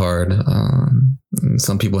quite hard.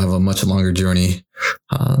 Some people have a much longer journey,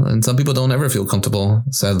 and some people don't ever feel comfortable,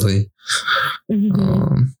 sadly.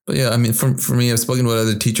 Mm-hmm. But yeah, I mean, for me, I've spoken with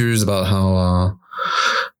other teachers about how.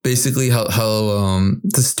 Basically how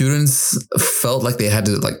the students felt like they had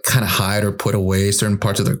to like kind of hide or put away certain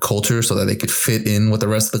parts of their culture so that they could fit in with the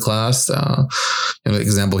rest of the class.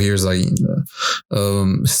 Example here is like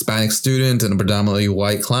Hispanic student in a predominantly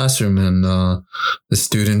white classroom, and the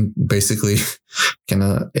student basically kind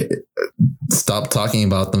of stop talking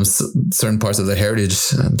about them certain parts of their heritage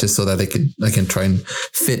just so that they can try and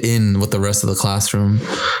fit in with the rest of the classroom.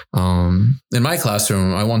 In my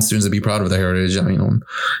classroom, I want students to be proud of their heritage.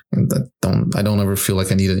 I don't ever feel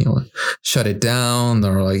like I need to shut it down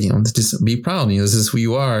or like just be proud. This is who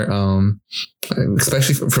you are.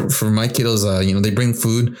 Especially for my kiddos, they bring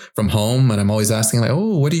food from home, and I'm always asking like,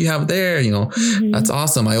 oh, what do you have there? Mm-hmm. That's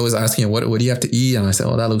awesome. I always ask what do you have to eat, and I say,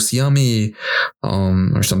 oh, that looks yummy.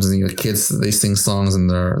 Or something. Kids, they sing songs in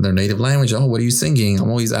their native language. Oh, what are you singing? I'm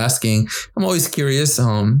always asking. I'm always curious.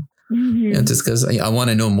 Mm-hmm. Just because I want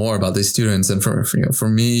to know more about these students. And for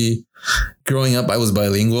me, growing up, I was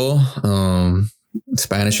bilingual,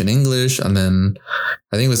 Spanish and English, and then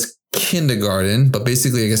I think it was kindergarten, but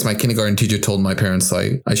basically I guess my kindergarten teacher told my parents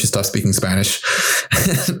like I should stop speaking Spanish.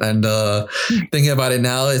 And thinking about it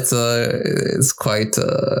now, it's quite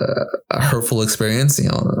a hurtful experience.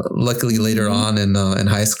 Luckily later on in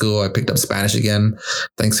high school I picked up Spanish again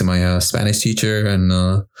thanks to my Spanish teacher, and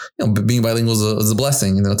being bilingual is a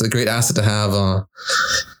blessing. It's a great asset to have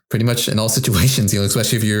pretty much in all situations,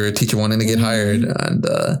 especially if you're a teacher wanting to get hired. And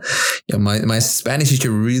my Spanish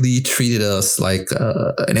teacher really treated us like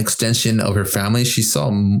an extension of her family. She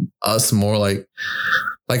saw us more like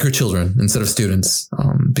her children instead of students,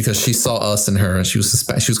 because she saw us and her. She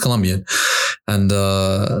was Colombian, and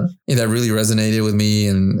that really resonated with me.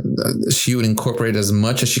 And she would incorporate as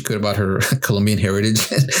much as she could about her Colombian heritage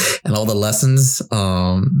and all the lessons.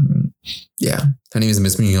 Yeah, her name is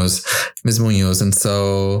Miss Munoz. And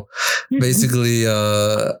so basically,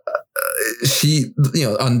 she,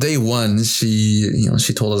 on day one,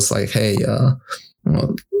 she told us like, hey,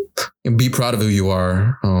 be proud of who you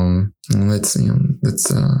are.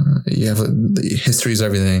 History is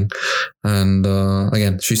everything. And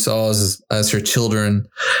again, she saw us as her children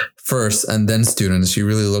first and then students. She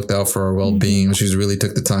really looked out for our well-being. Mm-hmm. She really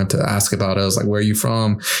took the time to ask about us, like, where are you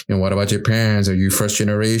from? What about your parents? Are you first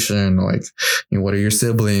generation? Like, what are your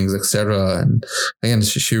siblings, etc. And again,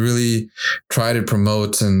 she really tried to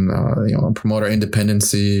promote and promote our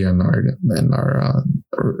independency and our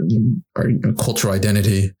cultural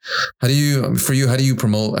identity. How do you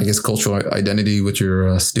promote, I guess, cultural identity with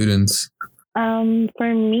your students?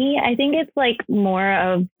 For me, I think it's like more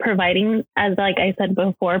of providing, as like I said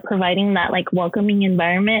before, providing that like welcoming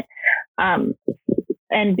environment,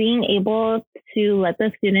 and being able to let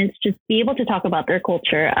the students just be able to talk about their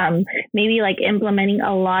culture. Maybe like implementing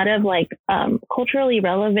a lot of like culturally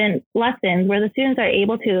relevant lessons where the students are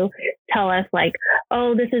able to tell us like,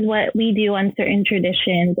 oh, this is what we do on certain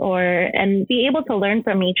traditions, and be able to learn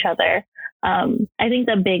from each other. I think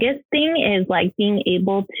the biggest thing is like being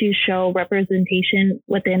able to show representation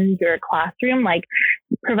within your classroom, like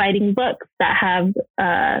providing books that have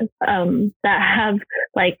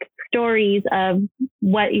like stories of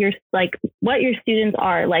what your students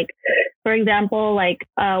are. Like, for example, like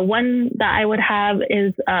one that I would have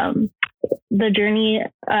is The Journey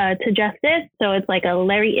to Justice. So it's like a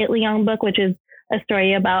Larry Itliong book, which is a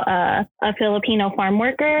story about a Filipino farm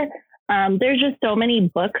worker. There's just so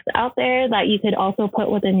many books out there that you could also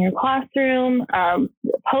put within your classroom,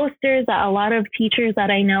 posters that a lot of teachers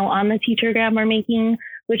that I know on the Teachergram are making,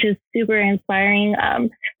 which is super inspiring.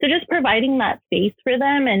 So just providing that space for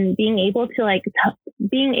them and being able to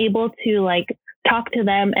talk to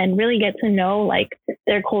them and really get to know like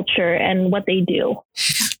their culture and what they do.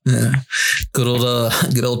 Yeah, good old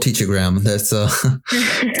Teachergram. That's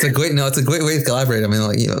it's a great way to collaborate. I mean,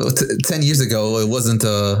 like 10 years ago, it wasn't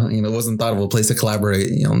thought of a place to collaborate.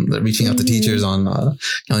 Reaching out to teachers on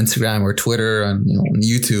Instagram or Twitter and on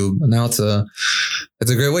YouTube. And now it's a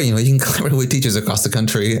great way. You can collaborate with teachers across the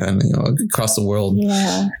country and across the world.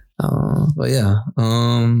 Yeah. But yeah,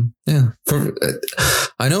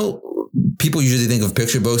 I know people usually think of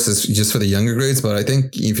picture books as just for the younger grades, but I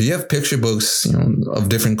think if you have picture books, of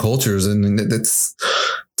different cultures, and that's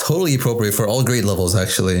totally appropriate for all grade levels,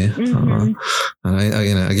 actually. Mm-hmm.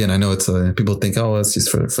 I know it's people think, oh, it's just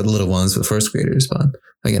for the little ones, for the first graders, but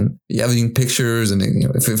again, having pictures and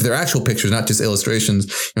if they're actual pictures, not just illustrations,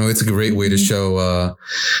 it's a great way to show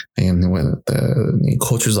what the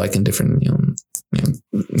culture's like in different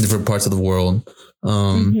different parts of the world.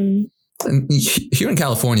 And here in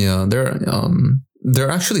California, there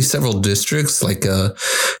are actually several districts like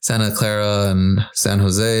Santa Clara and San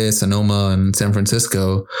Jose, Sonoma, and San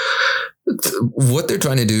Francisco. What they're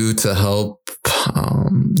trying to do to help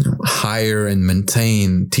hire and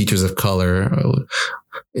maintain teachers of color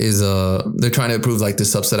is they're trying to improve like the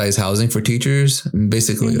subsidized housing for teachers. And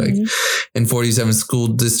basically, like in 47 school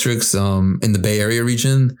districts in the Bay Area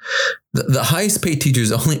region, the highest paid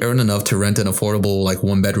teachers only earn enough to rent an affordable like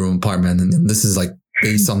 1-bedroom apartment, and this is like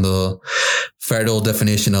based on the federal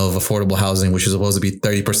definition of affordable housing, which is supposed to be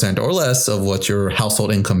 30% or less of what your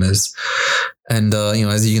household income is. And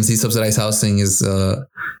as you can see, subsidized housing is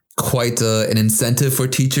quite an incentive for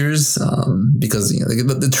teachers because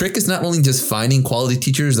the trick is not only just finding quality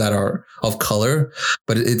teachers that are of color,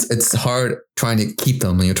 but it's hard trying to keep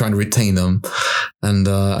them and you're trying to retain them. And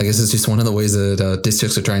I guess it's just one of the ways that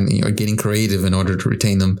districts are trying, are getting creative in order to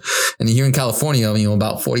retain them. And here in California,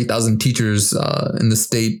 about 40,000 teachers in the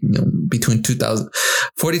state, between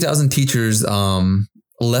 40,000 teachers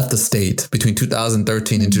left the state between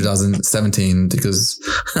 2013 and 2017 because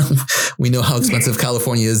we know how expensive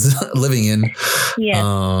California is living in.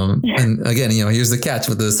 Yeah. And again, here's the catch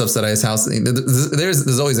with the subsidized housing.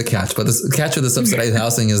 There's always a catch, but the catch with the subsidized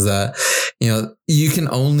housing is that, you can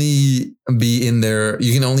only be in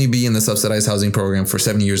the subsidized housing program for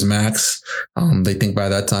 7 years max. They think by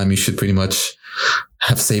that time you should pretty much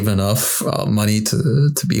have saved enough money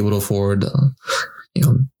to be able to afford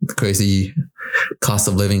the crazy cost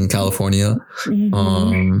of living in California.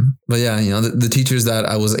 But yeah, the teachers that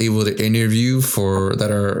I was able to interview that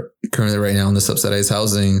are currently right now in the subsidized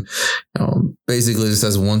housing, basically just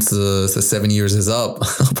says once the 7 years is up,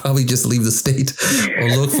 I'll probably just leave the state or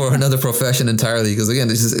look for another profession entirely. Because again,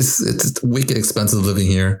 it's wicked expensive living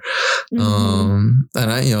here. And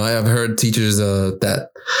I have heard teachers that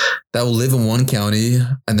will live in one county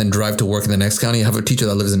and then drive to work in the next county. I have a teacher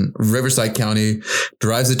that lives in Riverside County,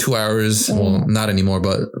 drives the 2 hours. Well, not anymore,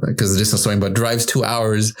 but because it's just a story, but drives 2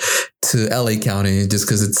 hours to LA County just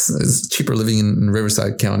because it's cheaper living in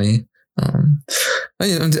Riverside County. I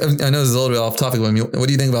know this is a little bit off topic, but what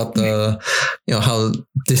do you think about how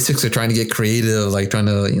districts are trying to get creative, like trying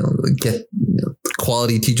to get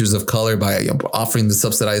quality teachers of color by offering the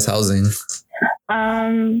subsidized housing?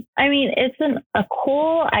 It's a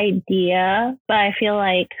cool idea, but I feel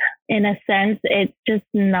like in a sense, it's just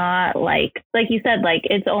not like you said, like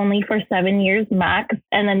it's only for 7 years max.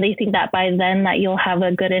 And then they think that by then that you'll have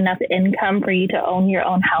a good enough income for you to own your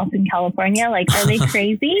own house in California. Like, are they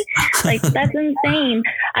crazy? Like, that's insane.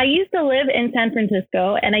 I used to live in San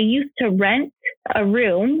Francisco and I used to rent a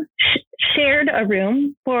room, shared a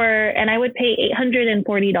room and I would pay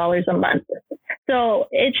 $840 a month. So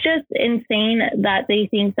it's just insane that they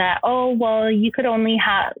think that, oh, well, you could only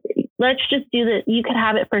let's just do that. You could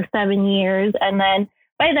have it for 7 years and then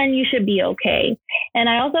by then you should be okay. And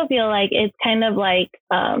I also feel like it's kind of like,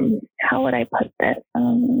 how would I put this?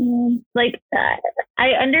 like I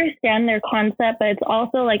understand their concept, but it's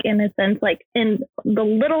also like in a sense, like in the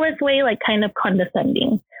littlest way, like kind of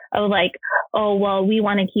condescending of like, oh, well, we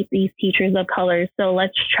want to keep these teachers of color, so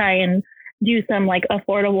let's try and do some like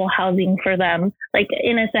affordable housing for them. Like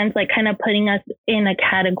in a sense, like kind of putting us in a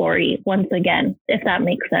category once again, if that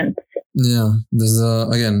makes sense. Yeah, there's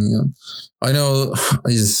again, I know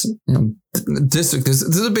there's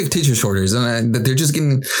a big teacher shortage, and they're just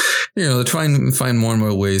getting, they're trying to find more and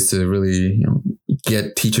more ways to really,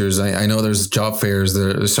 get teachers. I know there's job fairs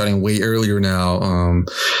that are starting way earlier now.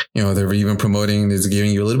 They're even promoting, is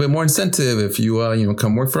giving you a little bit more incentive if you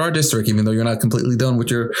come work for our district, even though you're not completely done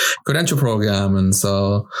with your credential program. And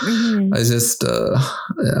so I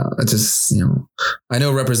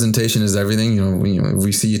know representation is everything.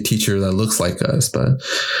 We see a teacher that looks like us, but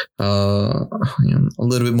a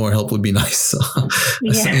little bit more help would be nice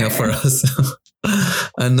for us.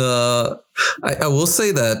 And I will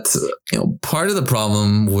say that part of the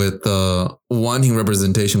problem with wanting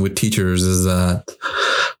representation with teachers is that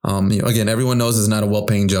again, everyone knows it's not a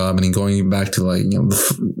well-paying job. And going back to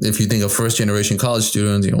if you think of first-generation college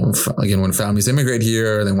students, again, when families immigrate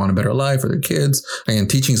here, they want a better life for their kids. Again,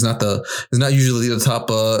 teaching is not usually the top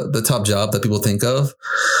job that people think of.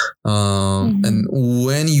 And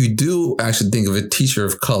when you do actually think of a teacher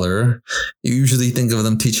of color, you usually think of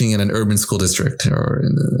them teaching in an urban school district or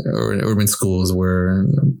in urban schools where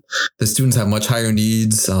the students have much higher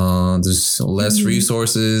needs. There's less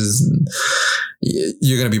resources. And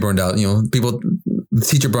you're going to be burned out. The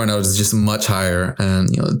teacher burnout is just much higher, and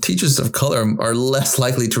teachers of color are less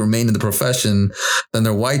likely to remain in the profession than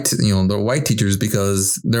their white teachers,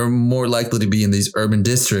 because they're more likely to be in these urban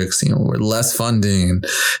districts, with less funding and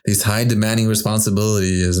these high demanding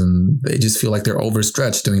responsibilities, and they just feel like they're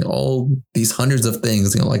overstretched doing all these hundreds of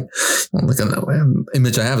things. Like an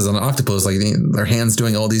image I have is on an octopus, like their hands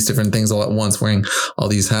doing all these different things all at once, wearing all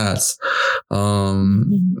these hats.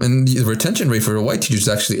 And the retention rate for white teachers is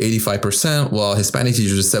actually 85%, while Hispanic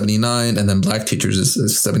teachers is 79%, and then black teachers is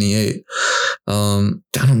 78%.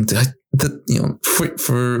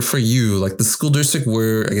 For you, like the school district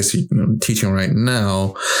where I guess you're teaching right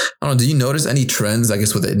now, I don't know, do you notice any trends, I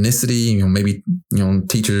guess, with ethnicity? Maybe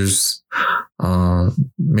teachers,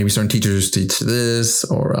 maybe certain teachers teach this,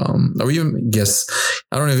 or even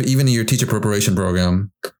I don't know, if even in your teacher preparation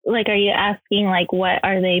program. Like, are you asking like what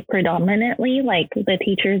are they predominantly, like the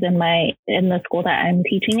teachers in the school that I'm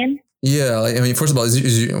teaching in? Yeah, first of all,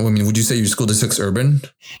 would you say your school district's urban?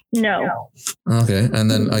 No. Okay, and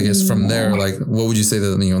then I guess from there, like, what would you say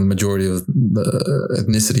that the majority of the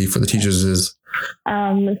ethnicity for the teachers is?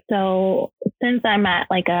 So since I'm at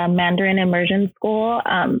like a Mandarin immersion school,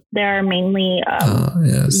 there are mainly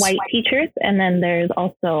white teachers, and then there's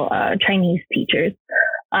also Chinese teachers.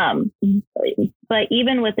 But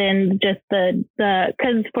even within just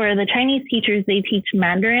because for the Chinese teachers, they teach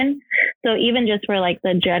Mandarin. So even just for like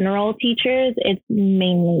the general teachers, it's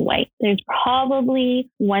mainly white. There's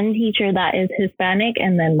probably one teacher that is Hispanic,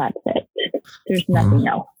 and then that's it. There's nothing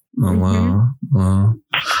else. Oh, wow.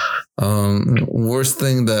 Worst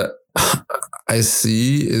thing that I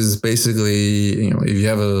see is basically, if you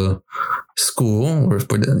have a school where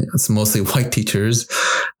it's mostly white teachers,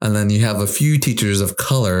 and then you have a few teachers of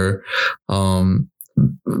color,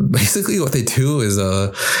 basically what they do is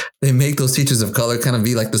they make those teachers of color kind of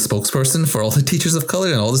be like the spokesperson for all the teachers of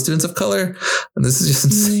color and all the students of color. And this is just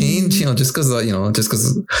insane. Just because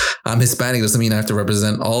I'm Hispanic doesn't mean I have to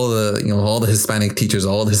represent all the Hispanic teachers,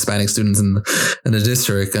 all the Hispanic students in the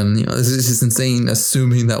district. And this is just insane,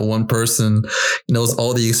 assuming that one person knows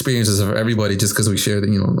all the experiences of everybody just because we share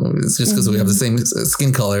it's just because we have the same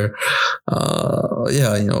skin color.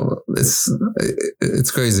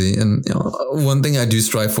 It's crazy. And one thing I do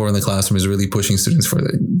strive for in the classroom is really pushing students for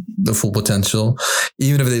the full potential,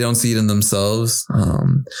 even if they don't see it in themselves.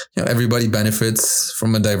 Everybody benefits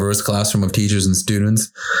from a diverse classroom of teachers and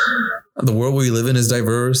students. The world we live in is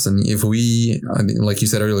diverse, and if we, like you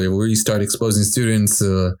said earlier, we start exposing students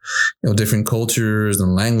to different cultures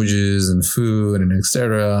and languages and food and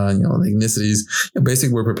etc., ethnicities,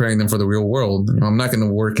 basically we're preparing them for the real world. I'm not going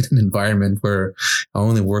to work in an environment where I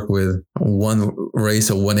only work with one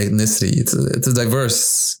race or one ethnicity. It's a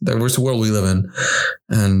diverse world we live in,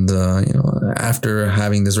 and after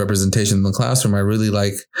having this representation in the classroom, I really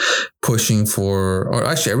like pushing for, or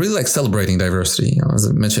actually I really like celebrating diversity, as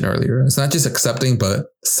I mentioned earlier. It's not just accepting, but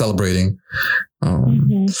celebrating.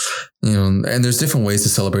 And there's different ways to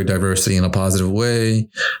celebrate diversity in a positive way.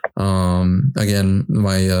 Again,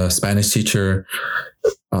 my Spanish teacher,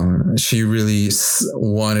 she really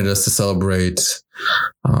wanted us to celebrate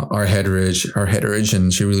our heritage,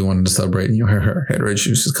 and she really wanted to celebrate, her heritage.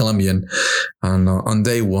 She's Colombian. And on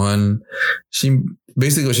day one, she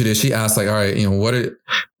basically what she did, she asked like, all right,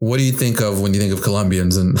 what do you think of when you think of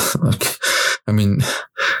Colombians? And like, I mean,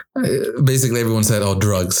 basically everyone said, oh,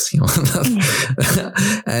 drugs,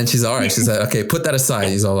 and she's all right. She said, okay, put that aside.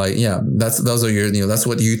 He's all like, yeah, those are your, that's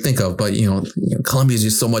what you think of. But, Colombia is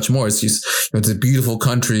just so much more. It's just, it's a beautiful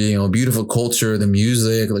country, beautiful culture, the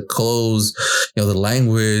music, the clothes, the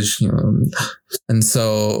language, and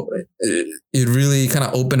so it really kind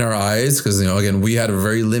of opened our eyes because, again, we had a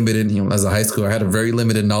very limited, as a high schooler, I had a very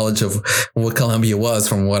limited knowledge of what Colombia was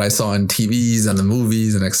from what I saw on TVs and the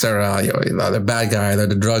movies and et cetera. They're the bad guy, they're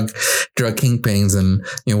the drug kingpins. And,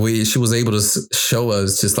 she was able to show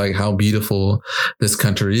us just like how beautiful this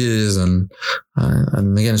country is. And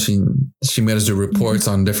again, she made us do reports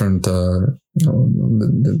on different, the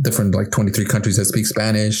different like 23 countries that speak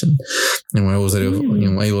Spanish. And I was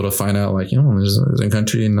able to find out like, there's a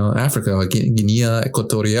country in Africa, like Guinea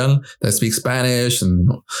Equatorial, that speaks Spanish. And,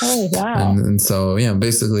 oh, wow. And so, yeah,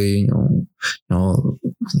 basically,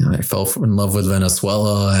 I fell in love with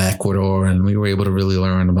Venezuela, Ecuador, and we were able to really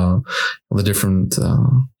learn about the different,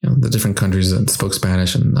 the different countries that spoke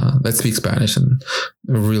Spanish and that speak Spanish, and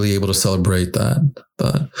we're really able to celebrate that.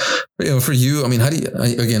 But for you, I mean, how do you?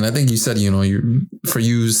 I think you said, for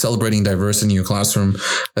you celebrating diversity in your classroom,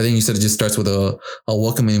 I think you said it just starts with a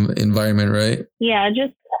welcoming environment, right? Yeah,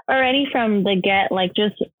 just already from the get, like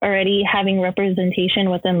just already having representation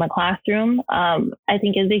within the classroom, I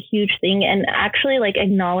think is a huge thing. And actually like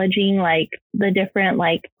acknowledging like the different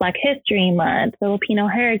like Black History Month, Filipino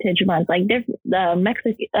Heritage Month, like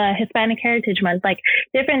Hispanic Heritage Month, like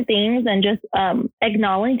different things. And just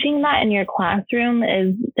acknowledging that in your classroom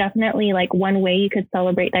is definitely like one way you could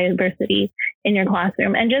celebrate diversity in your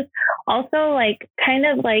classroom. And just also like kind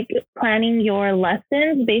of like planning your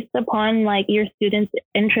lessons based upon like your students'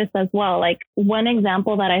 interests as well. Like one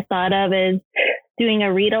example that I thought of is doing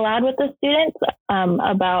a read aloud with the students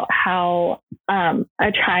about how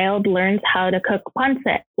a child learns how to cook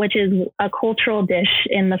pancit, which is a cultural dish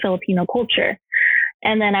in the Filipino culture.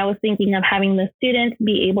 And then I was thinking of having the students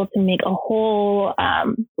be able to make a whole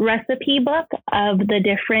recipe book of the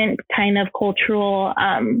different kind of cultural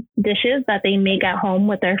dishes that they make at home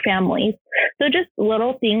with their families. So just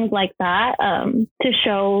little things like that to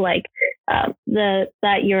show like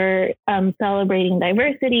that you're celebrating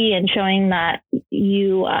diversity and showing that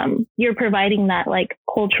you're providing that like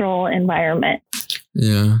cultural environment.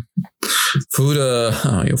 Yeah. Food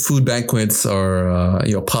banquets or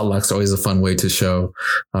potlucks are always a fun way to show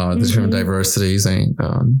the different diversities. And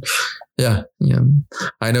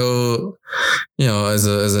I know, as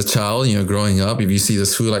a child, growing up, if you see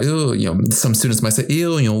this food, like, some students might say,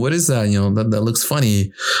 ew, what is that? That looks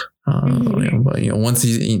funny. But once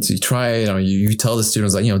you try it, or you tell the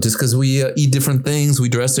students like, just because we eat different things, we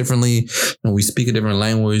dress differently, we speak a different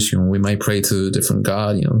language, we might pray to a different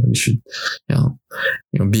God, we should,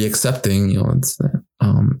 be accepting,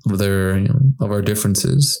 of our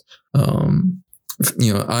differences. I'm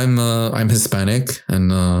Hispanic,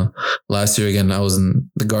 and last year again I was in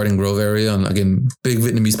the Garden Grove area, and again big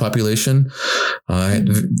Vietnamese population. I had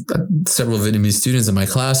several Vietnamese students in my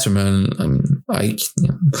classroom, and I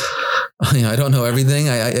don't know everything.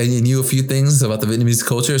 I knew a few things about the Vietnamese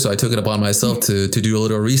culture, so I took it upon myself to do a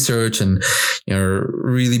little research and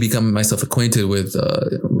really become myself acquainted with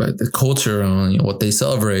the culture and what they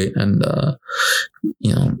celebrate. And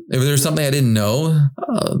if there's something I didn't know,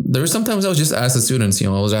 there were sometimes I was just ask the students. I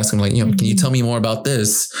was asking like, can you tell me more about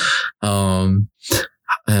this? And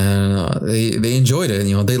they enjoyed it.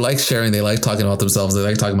 They like sharing. They like talking about themselves. They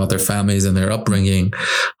like talking about their families and their upbringing.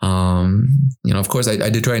 Of course, I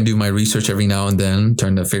did try and do my research every now and then,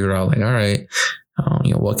 trying to figure out like, all right,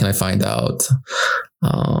 what can I find out?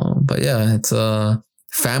 But yeah, it's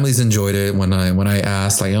families enjoyed it when I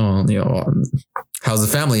asked like, how's the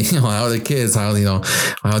family? How are the kids? How do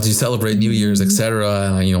you celebrate New Year's,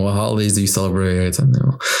 etc. What holidays do you celebrate? And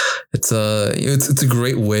it's a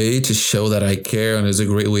great way to show that I care, and it's a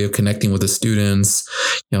great way of connecting with the students.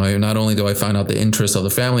 Not only do I find out the interests of the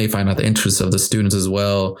family, I find out the interests of the students as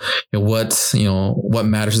well. What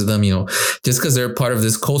matters to them. Just because they're part of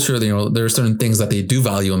this culture, there are certain things that they do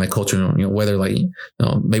value in that culture. Whether like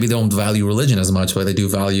maybe they don't value religion as much, but they do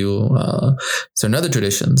value certain other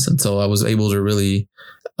traditions. And so I was able to really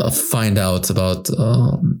find out about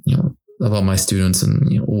my students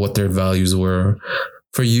and what their values were.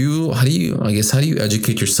 For you, how do you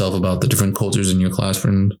educate yourself about the different cultures in your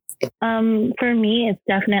classroom? For me, it's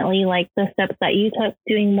definitely like the steps that you took,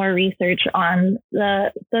 doing more research on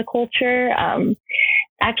the culture.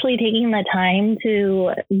 actually taking the time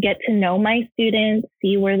to get to know my students,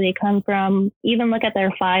 see where they come from, even look at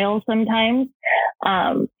their files sometimes,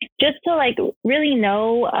 just to like really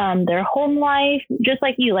know their home life, just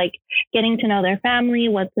like you, like getting to know their family,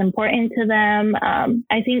 what's important to them.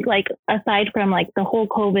 I think like aside from like the whole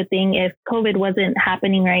COVID thing, if COVID wasn't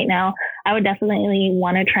happening right now, I would definitely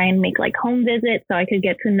want to try and make like home visits so I could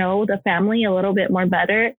get to know the family a little bit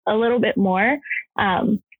more,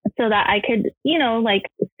 so that I could, you know, like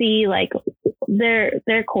see like their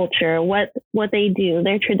culture, what they do,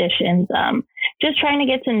 their traditions, just trying to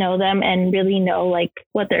get to know them and really know like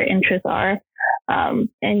what their interests are.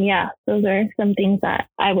 And yeah, those are some things that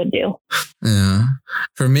I would do. Yeah.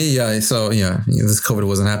 For me, yeah. So yeah, this COVID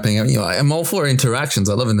wasn't happening. I'm all for interactions.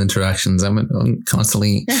 I love the interactions. I'm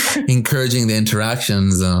constantly encouraging the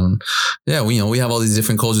interactions. Yeah, we have all these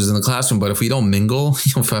different cultures in the classroom, but if we don't mingle,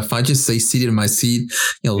 if I just stay seated in my seat,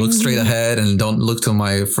 look straight ahead and don't look to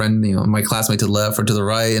my friend, my classmate to the left or to the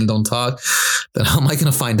right and don't talk, then how am I going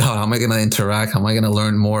to find out? How am I going to interact? How am I going to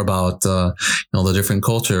learn more about, the different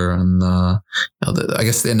culture? And, I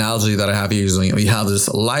guess the analogy that I have here is, you have this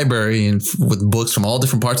library and with books from all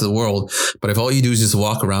different parts of the world. But if all you do is just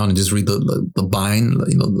walk around and just read the bind,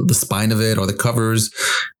 the spine of it or the covers,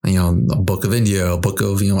 a book of India, a book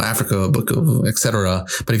of, Africa, a book of etc.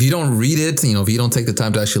 But if you don't read it, if you don't take the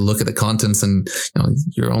time to actually look at the contents and,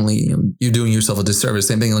 you're doing yourself a disservice.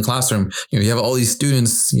 Same thing in the classroom. You have all these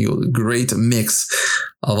students, great mix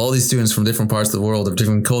of all these students from different parts of the world, of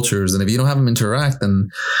different cultures. And if you don't have them interact, then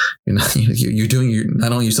you're doing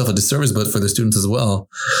not only yourself a disservice, but for the students as well.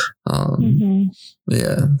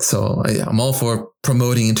 Yeah. So I'm all for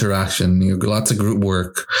promoting interaction, lots of group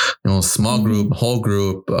work, small group, whole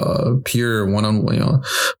group, peer, one-on-one,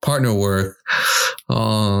 partner work.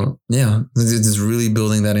 Yeah, it's really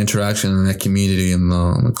building that interaction and that community in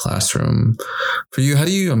the classroom. For you, how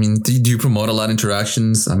do you promote a lot of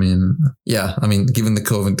interactions? Given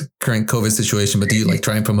the current COVID situation, but do you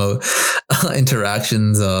try and promote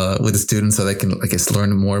interactions with the students so they can,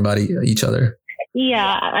 learn more about each other?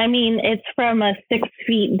 Yeah, it's from a 6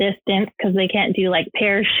 feet distance because they can't do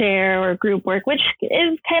pair share or group work, which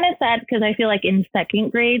is kind of sad because I feel like in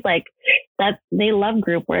second grade, that they love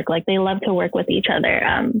group work, they love to work with each other.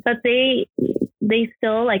 But they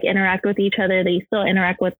still interact with each other. They still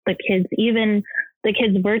interact with the kids, even the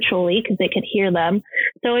kids virtually because they could hear them.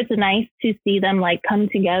 So it's nice to see them come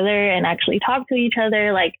together and actually talk to each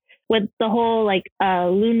other. With the whole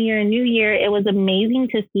Lunar New Year, it was amazing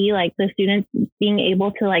to see the students being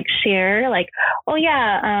able to share oh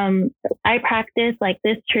yeah, I practiced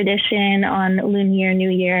this tradition on Lunar New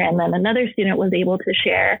Year, and then another student was able to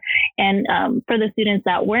share. And for the students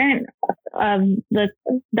that weren't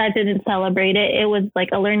that didn't celebrate it, it was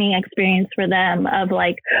a learning experience for them of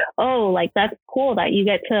that's cool that you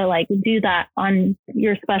get to do that on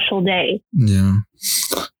your special day. Yeah.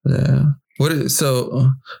 Can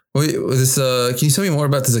you tell me more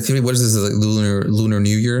about this activity? What is this Lunar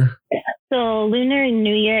New Year? So Lunar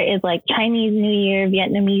New Year is Chinese New Year,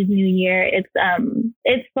 Vietnamese New Year. It's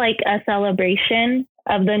a celebration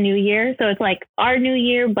of the New Year. So it's our New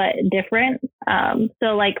Year, but different.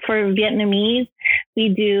 So for Vietnamese, we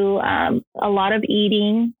do a lot of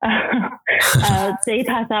eating. They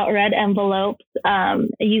pass out red envelopes.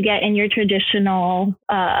 You get in your traditional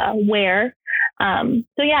wear.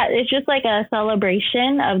 So yeah, it's just a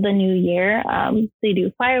celebration of the new year. They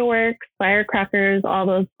do fireworks, firecrackers,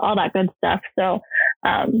 all that good stuff. So,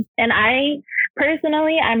 and I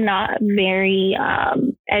personally, I'm not very,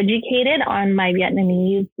 educated on my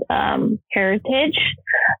Vietnamese, heritage.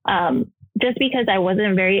 Just because I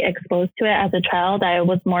wasn't very exposed to it as a child, I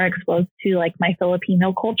was more exposed to my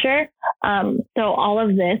Filipino culture. So all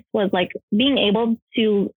of this was being able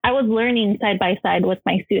to, I was learning side by side with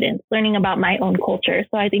my students, learning about my own culture.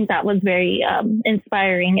 So I think that was very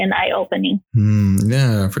inspiring and eye-opening.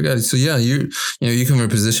 Yeah, I forgot. So yeah, you come from a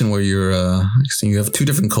position where you have two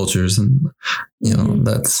different cultures, and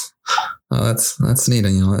that's neat.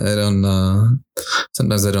 And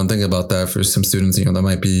sometimes I don't think about that for some students, that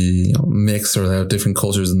might be mixed or they have different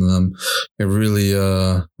cultures in them. You're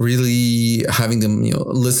really having them,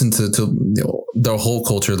 listen to their whole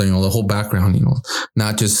culture, the whole background,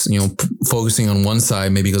 not just, focusing on one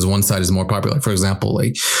side, maybe because one side is more popular. For example,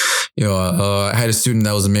 I had a student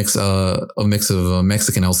that was a mix of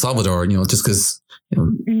Mexican, El Salvador, just because,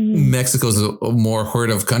 Mexico's a more heard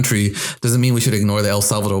of country doesn't mean we should ignore the El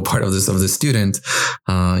Salvador part of the student.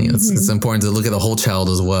 It's important to look at the whole child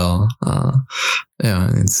as well.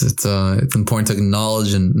 it's important to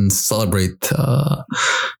acknowledge and celebrate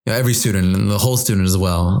every student and the whole student as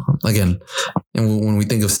well. Again, and when we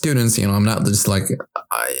think of students, I'm not just like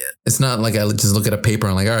it's not like I just look at a paper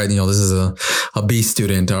and like, all right, this is a B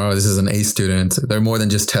student or this is an A student. They're more than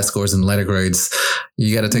just test scores and letter grades.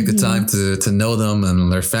 You got to take the time to know them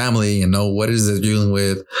and their family and know what it is they're dealing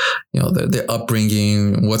with, their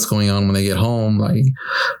upbringing, what's going on when they get home, like.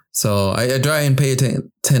 So I try and pay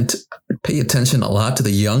attention a lot to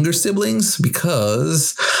the younger siblings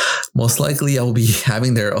because most likely I will be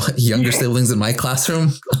having their younger siblings in my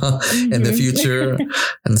classroom in the future.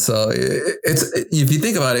 And so if you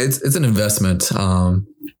think about it, it's an investment,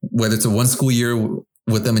 whether it's a one school year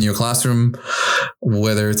with them in your classroom,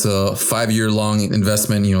 whether it's a 5-year long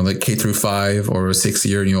investment, like K through 5 or a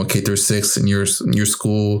 6-year, K through 6 in your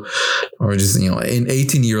school, or just, an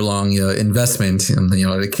 18-year long investment in,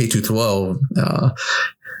 the K through 12.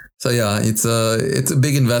 So yeah, it's a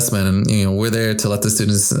big investment, and we're there to let the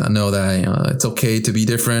students know that it's okay to be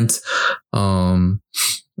different.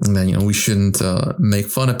 And then, we shouldn't make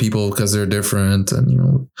fun of people because they're different,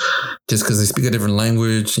 and, just because they speak a different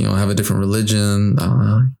language, have a different religion,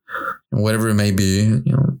 whatever it may be,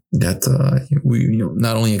 that we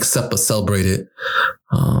not only accept but celebrate it.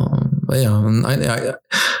 But yeah,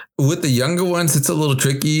 with the younger ones, it's a little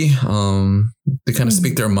tricky. They kind of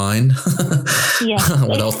speak their mind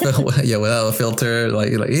without a filter,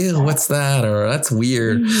 like, ew, what's that? Or that's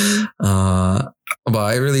weird. But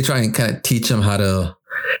I really try and kind of teach them how to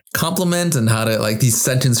compliment and how to, like, these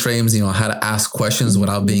sentence frames, how to ask questions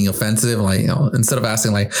without being offensive. Like, instead of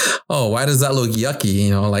asking like, oh, why does that look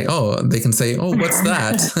yucky? Like, oh, they can say, oh, what's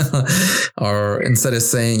that? Or instead of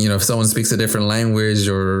saying, if someone speaks a different language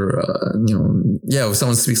or, if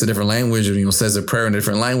someone speaks a different language or, says a prayer in a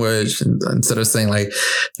different language, and instead of saying like,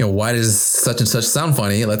 why does such and such sound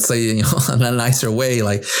funny? Let's say, in a nicer way,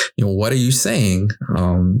 like, what are you saying?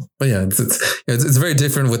 But yeah, it's very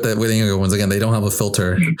different with the younger ones. Again, they don't have a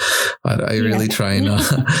filter. But I really try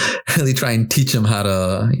and teach them how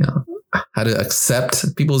to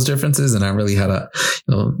accept people's differences, and I really how to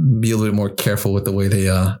be a little bit more careful with the way they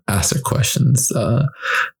ask their questions. But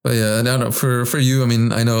yeah, no, for you, I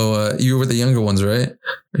mean, I know you were with the younger ones, right?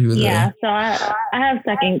 Are you with so I have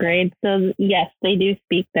second grade, so yes, they do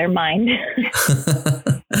speak their mind.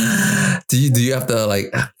 Do you have to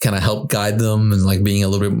like kind of help guide them and like being a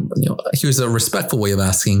little bit, here's a respectful way of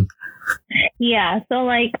asking? Yeah. So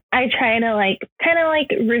like I try to like kind of like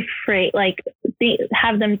rephrase, like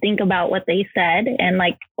have them think about what they said and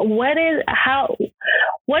like what's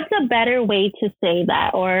a better way to say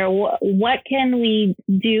that, or what can we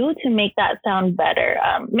do to make that sound better?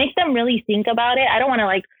 Make them really think about it. I don't want to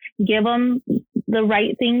like give them the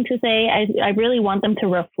right thing to say. I really want them to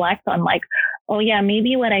reflect on like, oh yeah,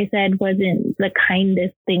 maybe what I said wasn't the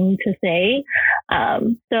kindest thing to say.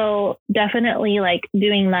 So definitely like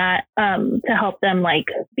doing that to help them like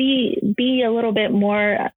be a little bit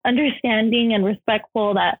more understanding and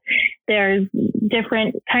respectful that there's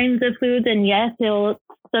different kinds of foods, and yes,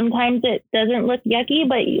 sometimes it doesn't look yucky,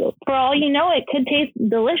 but for all you know, it could taste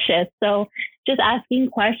delicious. So just asking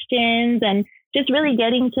questions and just really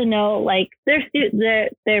getting to know like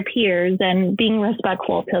their peers and being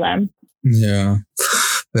respectful to them. Yeah.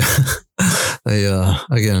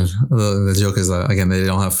 Again, the joke is that, again, they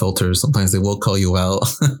don't have filters. Sometimes they will call you out.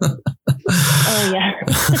 Oh yeah.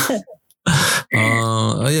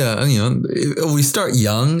 We start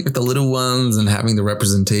young with the little ones and having the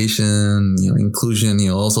representation, inclusion,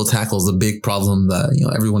 also tackles the big problem that,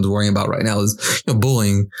 everyone's worrying about right now is,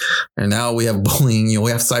 bullying. And now we have bullying,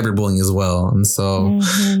 we have cyberbullying as well. And so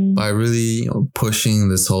by really pushing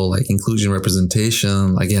this whole like inclusion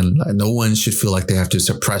representation, again, no one should feel like they have to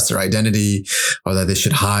suppress their identity or that they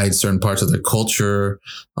should hide certain parts of their culture.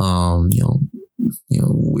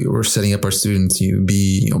 We're setting up our students to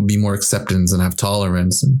be more acceptance and have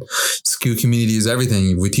tolerance, and school community is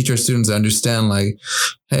everything. We teach our students to understand like,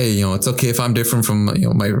 hey, it's okay if I'm different from,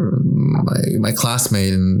 my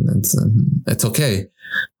classmate, and it's okay.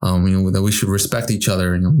 That we should respect each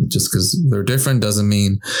other. Just because they're different doesn't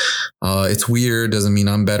mean it's weird. Doesn't mean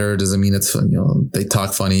I'm better. Doesn't mean it's they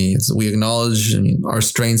talk funny. We acknowledge our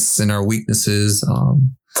strengths and our weaknesses.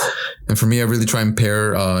 And for me, I really try and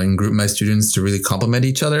pair and group my students to really complement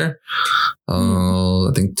each other.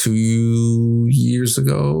 I think 2 years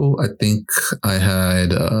ago, I think I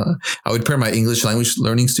would pair my English language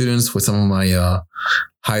learning students with some of my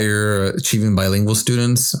higher achieving bilingual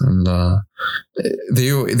students, and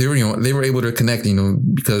they were able to connect,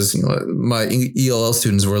 because my ELL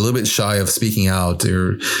students were a little bit shy of speaking out.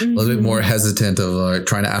 They're a little bit more hesitant of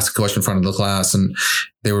trying to ask a question in front of the class, and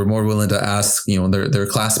they were more willing to ask their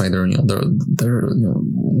classmate, their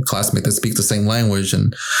classmate that speaks the same language,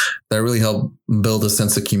 and that really helped build a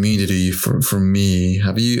sense of community for me.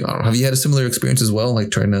 Have you had a similar experience as well,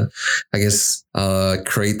 like trying to, I guess,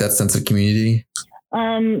 create that sense of community?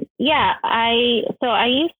 Yeah, I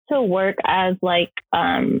used to work as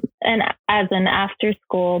an after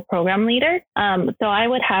school program leader. So I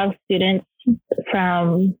would have students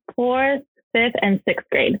from 4th, 5th, and 6th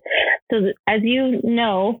grade. So as you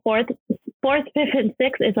know, 4th, 5th, and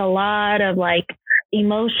 6th is a lot of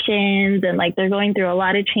emotions, and they're going through a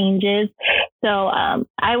lot of changes. So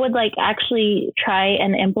I would actually try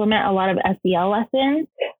and implement a lot of SEL lessons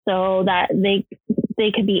so that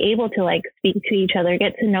they could be able to speak to each other,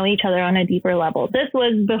 get to know each other on a deeper level. This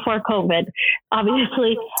was before COVID,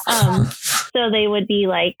 obviously. So they would be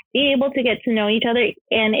able to get to know each other.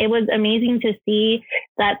 And it was amazing to see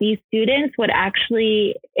that these students would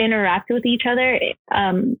actually interact with each other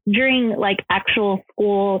during actual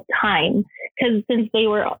school time. Because since they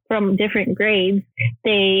were from different grades,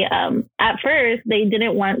 they at first they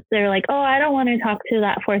didn't want. They're like, oh, I don't want to talk to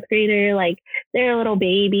that 4th grader. They're a little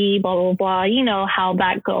baby, blah blah blah. You know how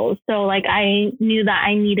that goes. So I knew that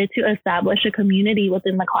I needed to establish a community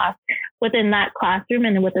within the class, within that classroom,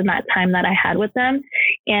 and within that time that I had with them.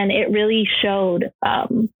 And it really showed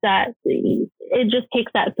that it just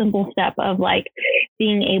takes that simple step of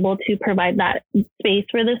being able to provide that space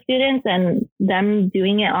for the students and them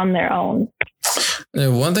doing it on their own. Yeah,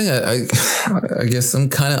 one thing I guess I'm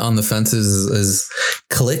kind of on the fence is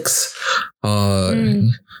cliques.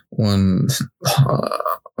 When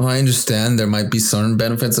I understand there might be certain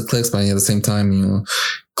benefits of cliques, but at the same time,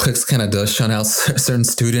 cliques kind of does shun out certain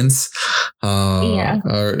students,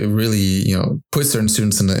 or it really, put certain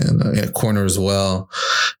students in a corner as well.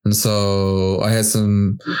 And so I had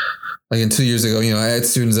some, 2 years ago, I had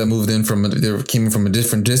students that moved in came from a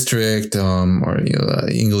different district, or,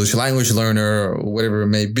 English language learner or whatever it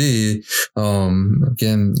may be.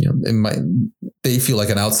 Again, they feel like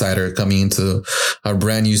an outsider coming into a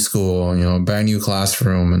brand new school, a brand new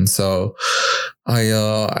classroom. And so I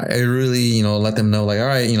really, let them know, all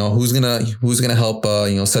right, who's gonna help,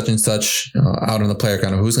 such and such out on the player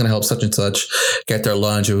counter, who's gonna help such and such get their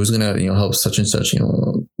lunch, or who's gonna, help such and such,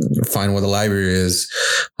 find where the library is.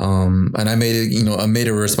 And I made it, I made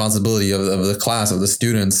it a responsibility of the class, of the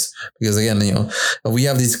students, because again, we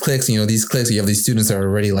have these cliques, you have these students that are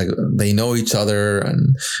already they know each other,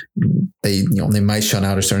 and they might shun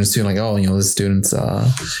out a certain student, this student's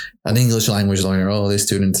an English language learner. Oh, this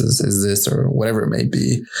student is this, or whatever it may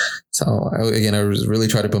be. So I was really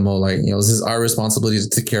trying to promote, this is our responsibility to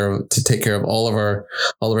take care of all of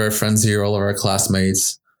our friends here, all of our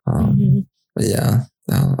classmates. But yeah.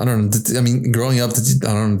 No, I don't know. Growing up,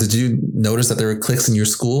 did you notice that there were cliques in your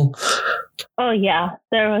school? Oh yeah,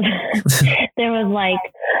 there was. There was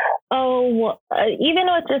even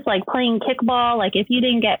though it's just playing kickball, if you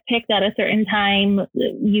didn't get picked at a certain time,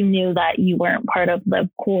 you knew that you weren't part of the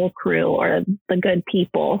cool crew or the good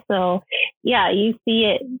people. So yeah, you see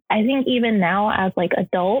it. I think even now as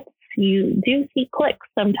adults, you do see cliques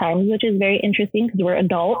sometimes, which is very interesting because we're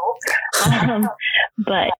adults.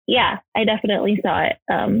 But yeah, I definitely saw it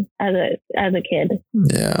as a kid.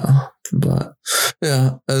 Yeah, but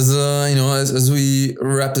yeah, as we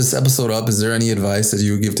wrap this episode up, is there any advice that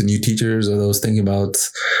you would give to new teachers or those thinking about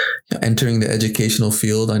entering the educational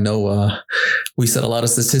field? I know we said a lot of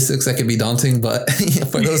statistics that can be daunting, but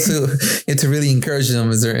for those who to really encourage them,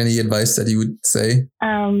 is there any advice that you would say?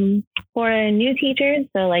 For new teachers,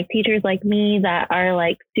 so teachers like me that are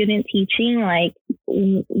student teaching,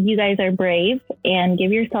 you guys are brave and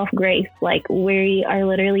give yourself grace. We are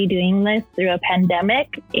literally doing this through a pandemic,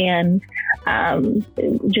 and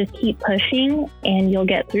just keep pushing and you'll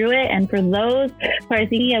get through it. And for those who are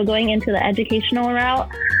thinking of going into the educational route,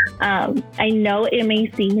 I know it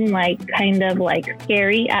may seem kind of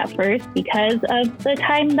scary at first because of the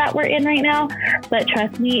time that we're in right now, but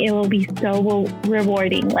trust me, it will be so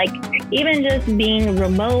rewarding. Even just being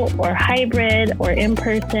remote or hybrid or in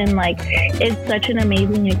person, it's such an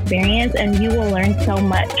amazing experience, and you will learn so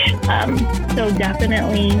much. So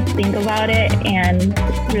definitely think about it and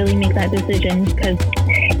really make that decision, because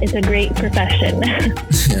it's a great profession.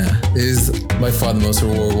 Yeah, it is by far the most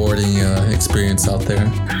rewarding experience out there.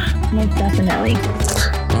 Most definitely.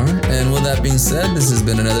 All right. And with that being said, this has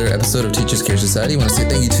been another episode of Teachers Care Society. I want to say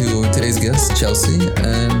thank you to today's guest, Chelsea,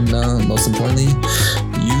 and most importantly,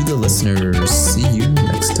 you, the listeners. See you next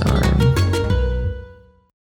time. next time.